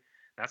question.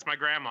 That's my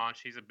grandma. And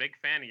she's a big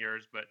fan of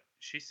yours, but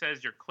she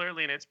says you're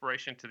clearly an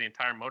inspiration to the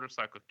entire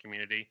motorcycle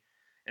community.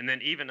 And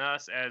then even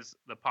us as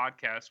the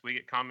podcast, we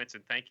get comments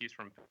and thank yous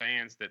from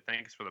fans that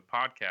thank us for the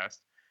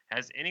podcast.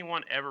 Has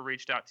anyone ever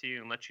reached out to you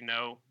and let you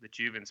know that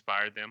you've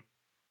inspired them?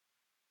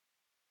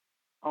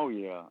 Oh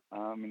yeah.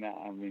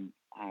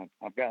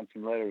 I've gotten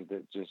some letters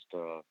that just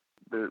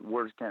the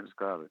words can't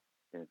describe it.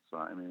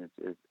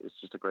 It's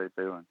just a great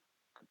feeling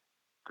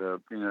to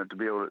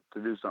be able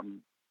to do something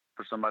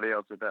for somebody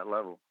else at that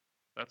level.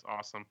 That's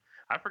awesome.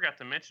 I forgot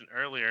to mention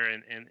earlier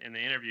in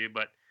the interview,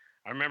 but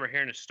I remember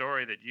hearing a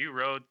story that you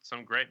rode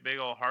some great big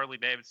old Harley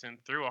Davidson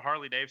through a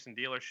Harley Davidson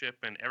dealership,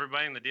 and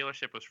everybody in the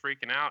dealership was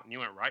freaking out, and you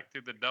went right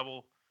through the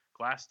double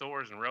glass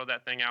doors and rode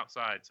that thing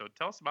outside. So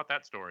tell us about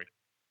that story.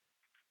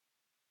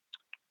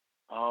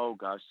 Oh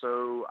gosh,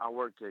 so I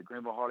worked at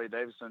Greenville Harley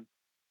Davidson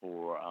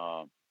for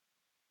a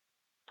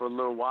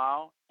little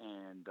while,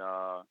 and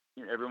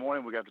every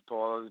morning we got to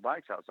pull all those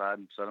bikes outside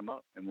and set them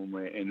up, and when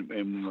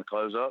we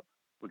close up,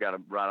 we got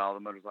to ride all the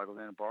motorcycles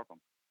in and park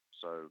them.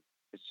 So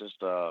it's just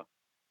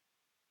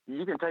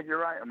you can take your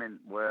right. I mean,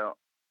 well,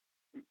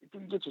 if you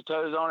can get your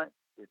toes on it,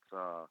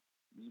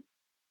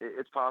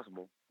 it's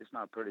possible. It's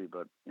not pretty,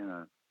 but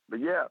yeah,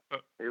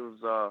 it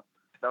was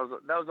that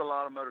was a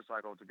lot of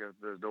motorcycle to go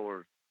through those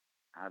doors.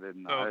 I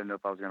didn't know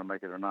if I was going to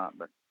make it or not,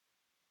 but.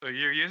 So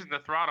you're using the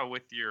throttle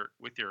with your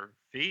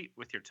feet,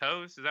 with your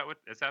toes. Is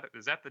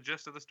that the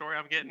gist of the story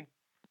I'm getting?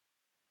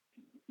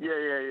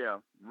 Yeah.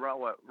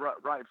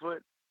 Right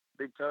foot,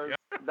 big toes.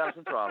 Yep. That's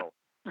the throttle.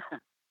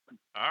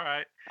 All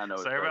right. I know.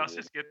 So everybody else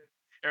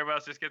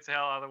just gets the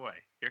hell out of the way.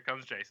 Here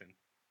comes Jason.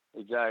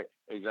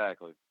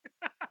 Exactly.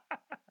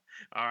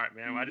 All right,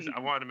 man. I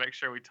wanted to make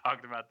sure we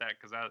talked about that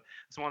because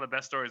it's one of the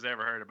best stories I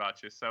ever heard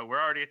about you. So we're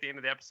already at the end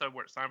of the episode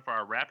where it's time for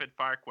our rapid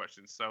fire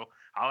questions. So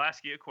I'll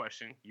ask you a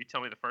question. You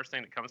tell me the first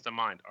thing that comes to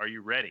mind. Are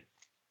you ready?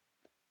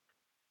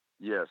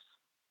 Yes.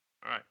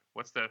 All right.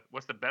 What's the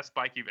best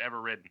bike you've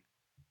ever ridden?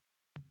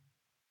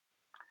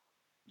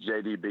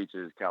 JD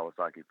Beach's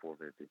Kawasaki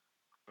 450.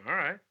 All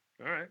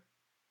right.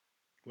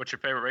 What's your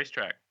favorite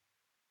racetrack?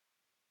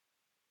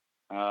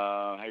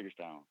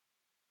 Hagerstown.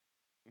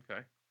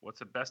 Okay. What's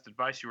the best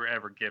advice you were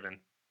ever given?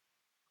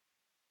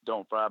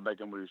 Don't fry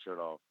bacon with your shirt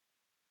off.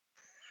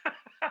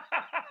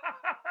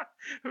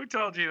 Who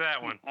told you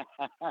that one?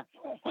 I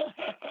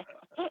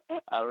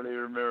don't even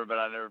remember, but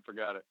I never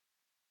forgot it.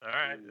 All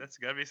right. That's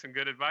got to be some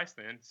good advice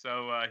then.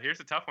 So here's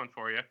a tough one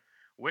for you.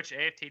 Which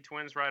AFT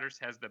Twins riders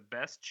has the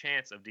best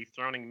chance of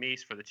dethroning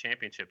Meese for the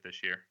championship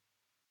this year?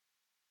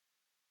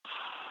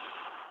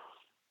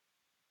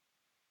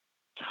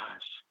 Gosh.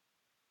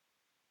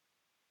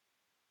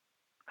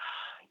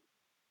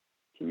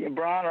 He and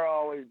Brian are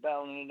always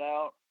battling it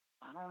out.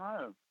 I don't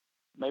know.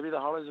 Maybe the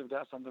Harleys have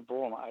got something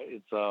for them.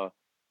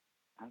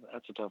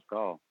 That's a tough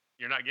call.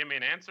 You're not giving me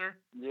an answer?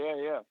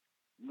 Yeah.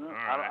 No,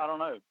 right. I don't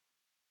know.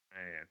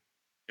 Man,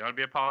 you ought to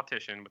be a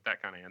politician with that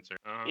kind of answer.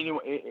 Any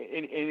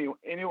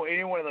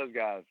one of those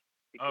guys.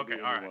 Okay,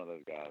 all right. One of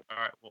those guys. All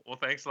right. Well,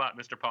 thanks a lot,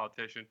 Mr.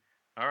 Politician.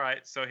 All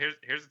right. So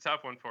here's a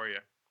tough one for you.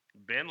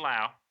 Ben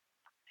Lau,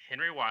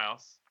 Henry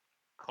Wiles,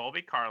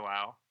 Colby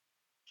Carlisle,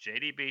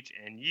 JD Beach,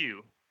 and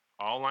you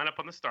all line up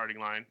on the starting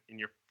line in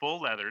your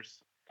full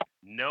leathers,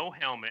 no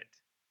helmet.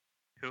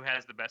 Who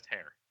has the best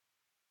hair?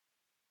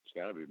 It's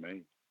got to be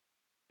me.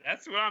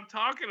 That's what I'm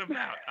talking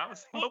about. I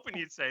was hoping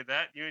you'd say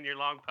that. You and your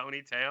long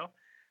ponytail.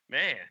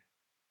 Man,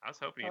 I was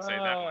hoping you'd say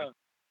that one.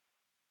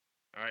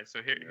 All right,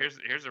 so here's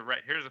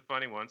a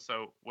funny one.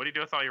 So what do you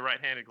do with all your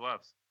right-handed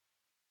gloves?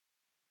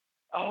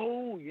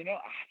 Oh, I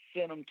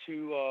sent them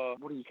to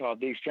what do you call it?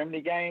 The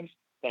Extremity Games.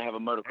 They have a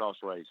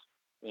motocross race,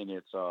 and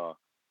I sent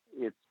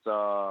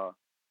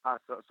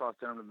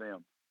them to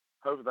them.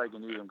 hopefully they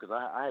can use them because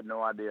I had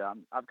no idea.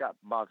 I've got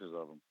boxes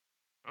of them.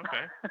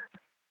 Okay.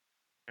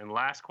 And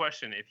last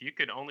question: if you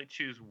could only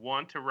choose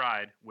one to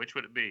ride, which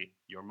would it be?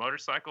 Your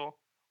motorcycle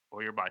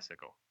or your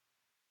bicycle?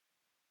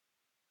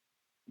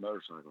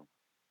 Motorcycle.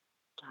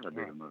 Gotta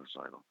be All the right.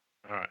 motorcycle.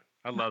 All right.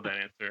 I love that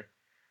answer.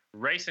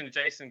 Racing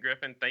Jason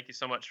Griffin, thank you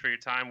so much for your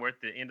time. We're at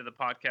the end of the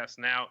podcast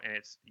now, and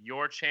it's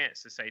your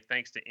chance to say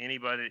thanks to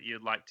anybody that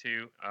you'd like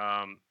to.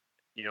 I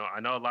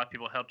know a lot of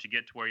people helped you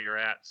get to where you're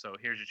at, so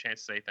here's your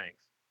chance to say thanks.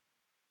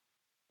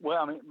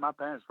 Well, I mean, my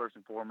parents first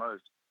and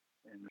foremost,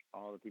 and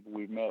all the people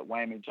we've met,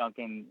 Whammy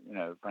Junkin,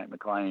 Frank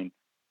McLean,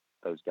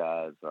 those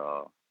guys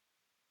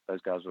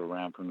were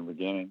around from the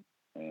beginning,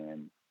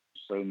 and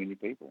so many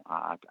people.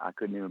 I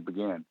couldn't even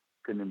begin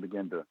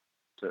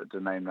to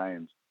name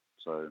names.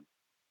 So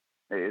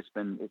it's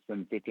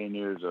been 15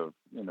 years of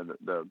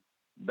the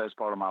best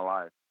part of my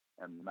life,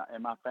 and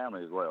my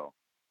family as well.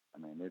 I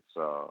mean,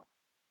 it's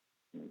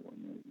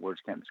words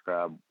can't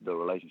describe the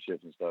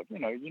relationships and stuff. You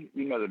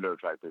know the dirt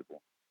track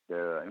people.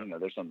 They're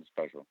something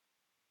special.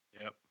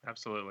 Yep,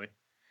 absolutely.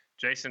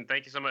 Jason,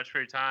 thank you so much for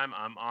your time.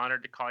 I'm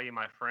honored to call you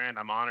my friend.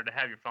 I'm honored to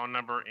have your phone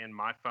number in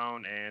my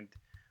phone, and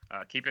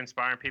keep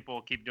inspiring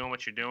people. Keep doing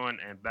what you're doing,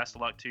 and best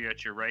of luck to you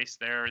at your race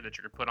there that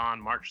you're going to put on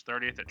March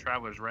 30th at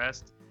Travelers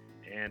Rest.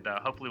 And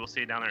hopefully we'll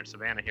see you down there at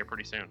Savannah here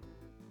pretty soon.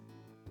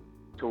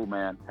 Cool,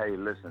 man. Hey,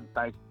 listen,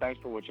 thanks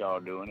for what y'all are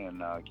doing,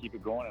 and keep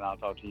it going, and I'll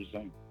talk to you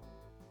soon.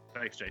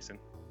 Thanks, Jason.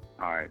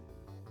 All right.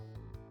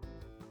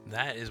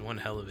 That is one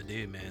hell of a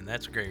dude, man.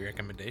 That's a great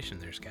recommendation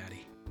there,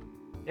 Scottie.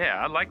 Yeah,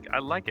 I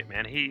like it,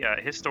 man.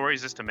 His story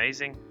is just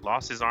amazing.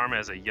 Lost his arm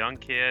as a young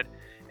kid,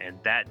 and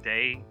that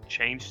day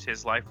changed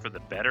his life for the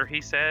better,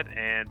 he said.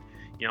 And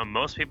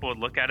most people would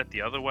look at it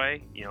the other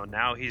way.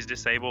 Now he's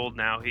disabled.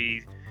 Now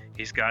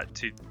he's got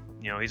to,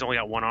 he's only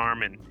got one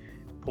arm, and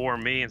poor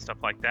me and stuff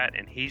like that.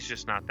 And he's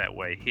just not that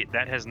way.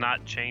 That has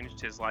not changed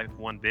his life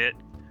one bit.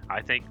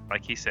 I think,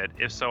 like he said,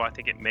 if so, I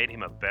think it made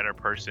him a better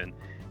person.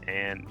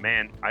 And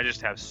man, I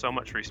just have so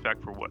much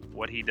respect for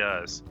what he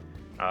does.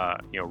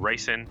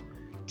 Racing,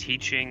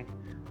 teaching,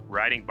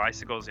 riding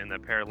bicycles in the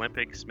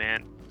Paralympics.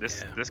 Man,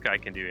 this guy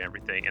can do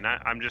everything. And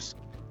I'm just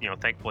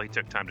thankful he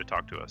took time to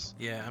talk to us.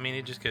 Yeah, I mean,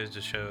 it just goes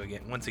to show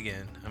once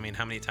again, I mean,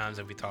 how many times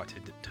have we talked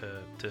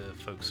to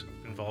folks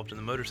involved in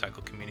the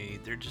motorcycle community?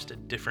 They're just a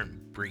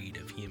different breed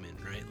of human,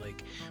 right?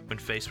 Like, when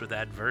faced with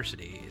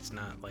adversity, it's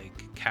not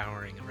like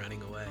cowering and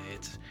running away.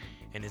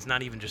 It's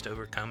not even just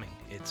overcoming.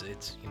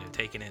 It's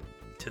taking it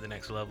to the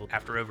next level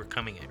after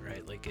overcoming it,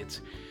 right? Like,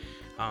 it's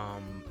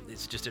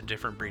just a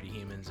different breed of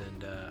humans,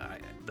 and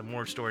the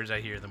more stories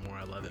I hear, the more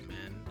I love it,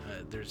 man.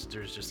 There's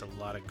just a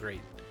lot of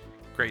great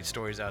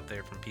stories out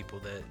there from people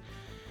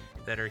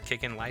that are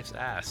kicking life's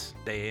ass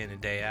day in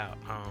and day out,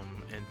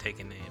 and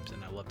taking names,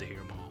 and I love to hear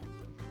them all.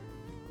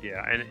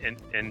 Yeah,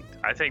 and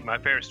I think my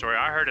favorite story,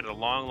 I heard it a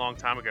long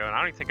time ago, and I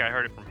don't even think I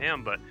heard it from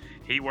him, but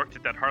he worked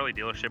at that Harley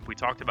dealership. We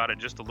talked about it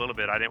just a little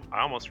bit. I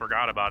almost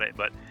forgot about it,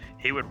 but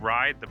he would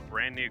ride the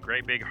brand new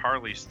great big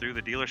Harleys through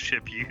the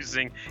dealership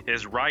using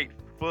his right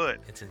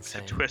foot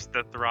to twist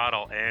the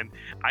throttle, and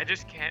I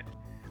just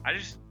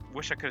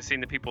wish I could have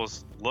seen the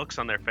people's looks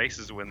on their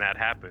faces when that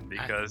happened,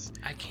 because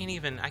I can't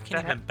even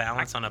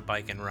balance on a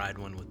bike and ride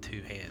one with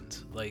two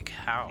hands. Like,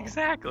 how?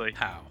 Exactly.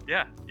 How?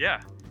 Yeah.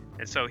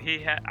 And so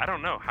I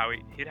don't know how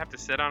he'd have to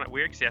sit on it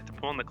weird, because he had to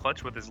pull in the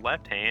clutch with his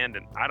left hand,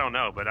 and I don't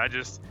know, but I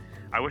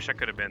wish I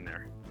could have been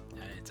there.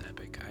 It's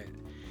epic.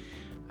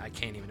 I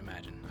can't even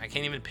imagine. I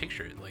can't even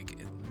picture it. Like,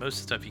 most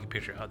of the stuff you can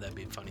picture, oh, that'd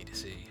be funny to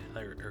see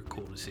or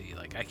cool to see.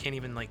 Like, I can't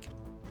even, like,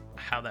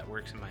 how that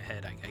works in my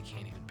head. I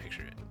can't even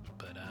picture it.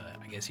 But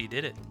I guess he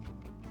did it.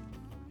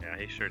 Yeah,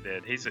 he sure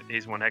did.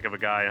 He's one heck of a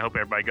guy. I hope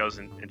everybody goes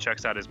and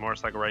checks out his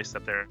motorcycle race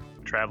up there,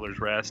 Travelers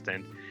Rest.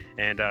 And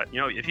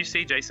if you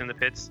see Jason in the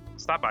pits,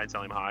 stop by and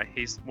tell him hi.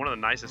 He's one of the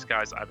nicest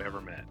guys I've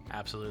ever met.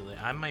 Absolutely.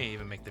 I might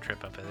even make the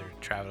trip up there to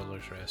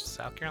Travelers Rest.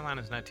 South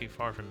Carolina's not too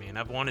far from me, and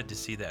I've wanted to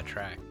see that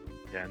track.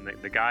 Yeah, and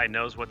the guy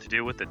knows what to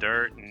do with the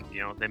dirt, and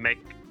they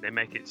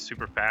make it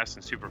super fast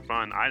and super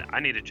fun. I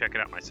need to check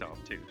it out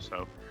myself too.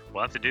 So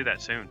we'll have to do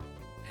that soon.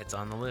 It's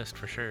on the list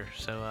for sure.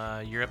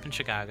 So you're up in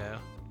Chicago.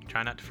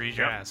 Try not to freeze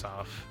your ass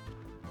off.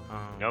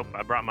 Nope,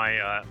 I brought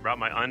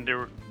my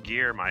under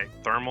gear, my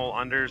thermal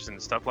unders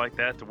and stuff like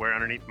that to wear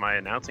underneath my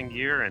announcing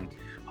gear, and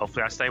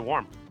hopefully I stay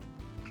warm.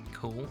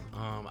 Cool.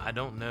 I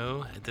don't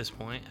know at this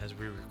point, as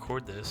we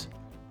record this,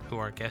 who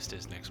our guest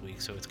is next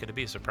week, so it's going to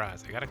be a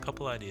surprise. I got a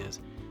couple ideas.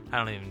 I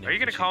don't even know. Are you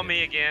going to call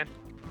me again?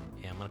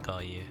 Yeah, I'm going to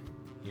call you.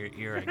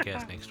 You're our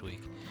guest next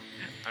week.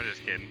 I'm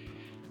just kidding.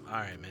 All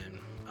right, man.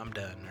 I'm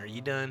done. Are you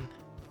done?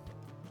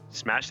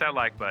 Smash that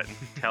like button.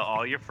 Tell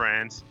all your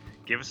friends.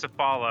 Give us a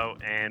follow,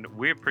 and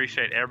we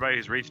appreciate everybody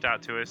who's reached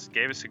out to us,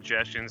 gave us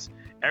suggestions,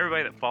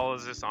 everybody that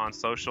follows us on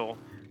social,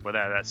 whether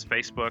that's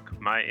Facebook,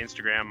 my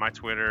Instagram, my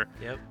Twitter.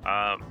 Yep.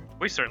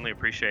 We certainly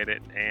appreciate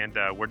it, and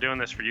we're doing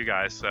this for you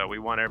guys. So we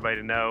want everybody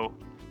to know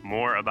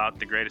more about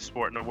the greatest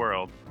sport in the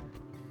world,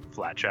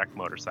 flat track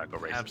motorcycle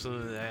racing.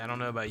 Absolutely. I don't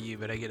know about you,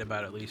 but I get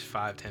about at least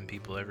 5-10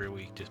 people every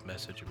week just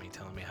messaging me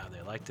telling me how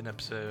they liked an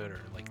episode,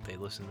 or like they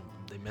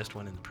missed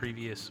one in the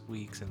previous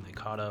weeks and they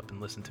caught up and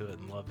listened to it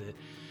and loved it.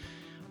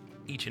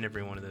 Each and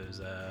every one of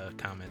those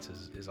comments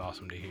is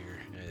awesome to hear.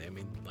 I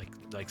mean,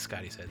 like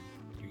Scottie said,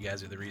 you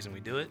guys are the reason we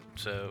do it.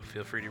 So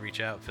feel free to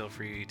reach out. Feel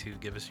free to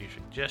give us your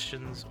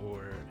suggestions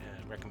or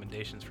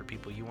recommendations for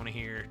people you want to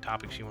hear,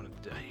 topics you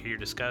want to hear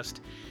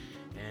discussed,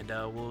 and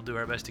we'll do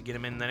our best to get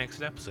them in the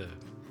next episode.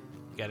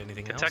 Got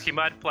anything Kentucky else?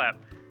 Mud Flap.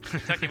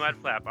 Kentucky Mud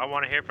Flap. I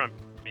want to hear from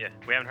you.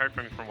 We haven't heard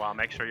from you for a while.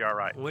 Make sure you're all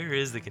right. Where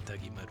is the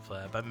Kentucky Mud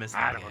Flap? I missed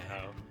that. I don't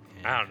know.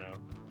 Yeah. I don't know.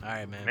 All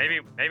right, man.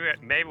 Maybe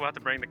we'll have to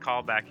bring the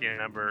call back in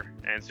number,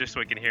 and it's just so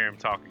we can hear him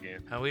talk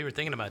again. We were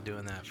thinking about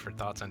doing that for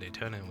Thoughts on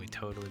Daytona, and we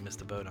totally missed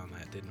the boat on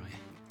that, didn't we?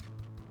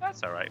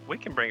 That's all right. We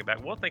can bring it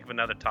back. We'll think of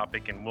another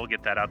topic, and we'll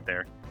get that out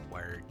there.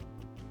 Word.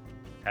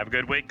 Have a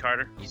good week,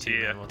 Carter. You See too,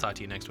 ya. man. We'll talk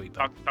to you next week,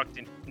 bud. Talk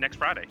to you next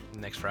Friday.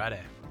 Next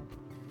Friday.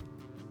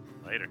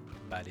 Later.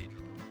 Bye,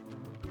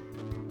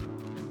 dude.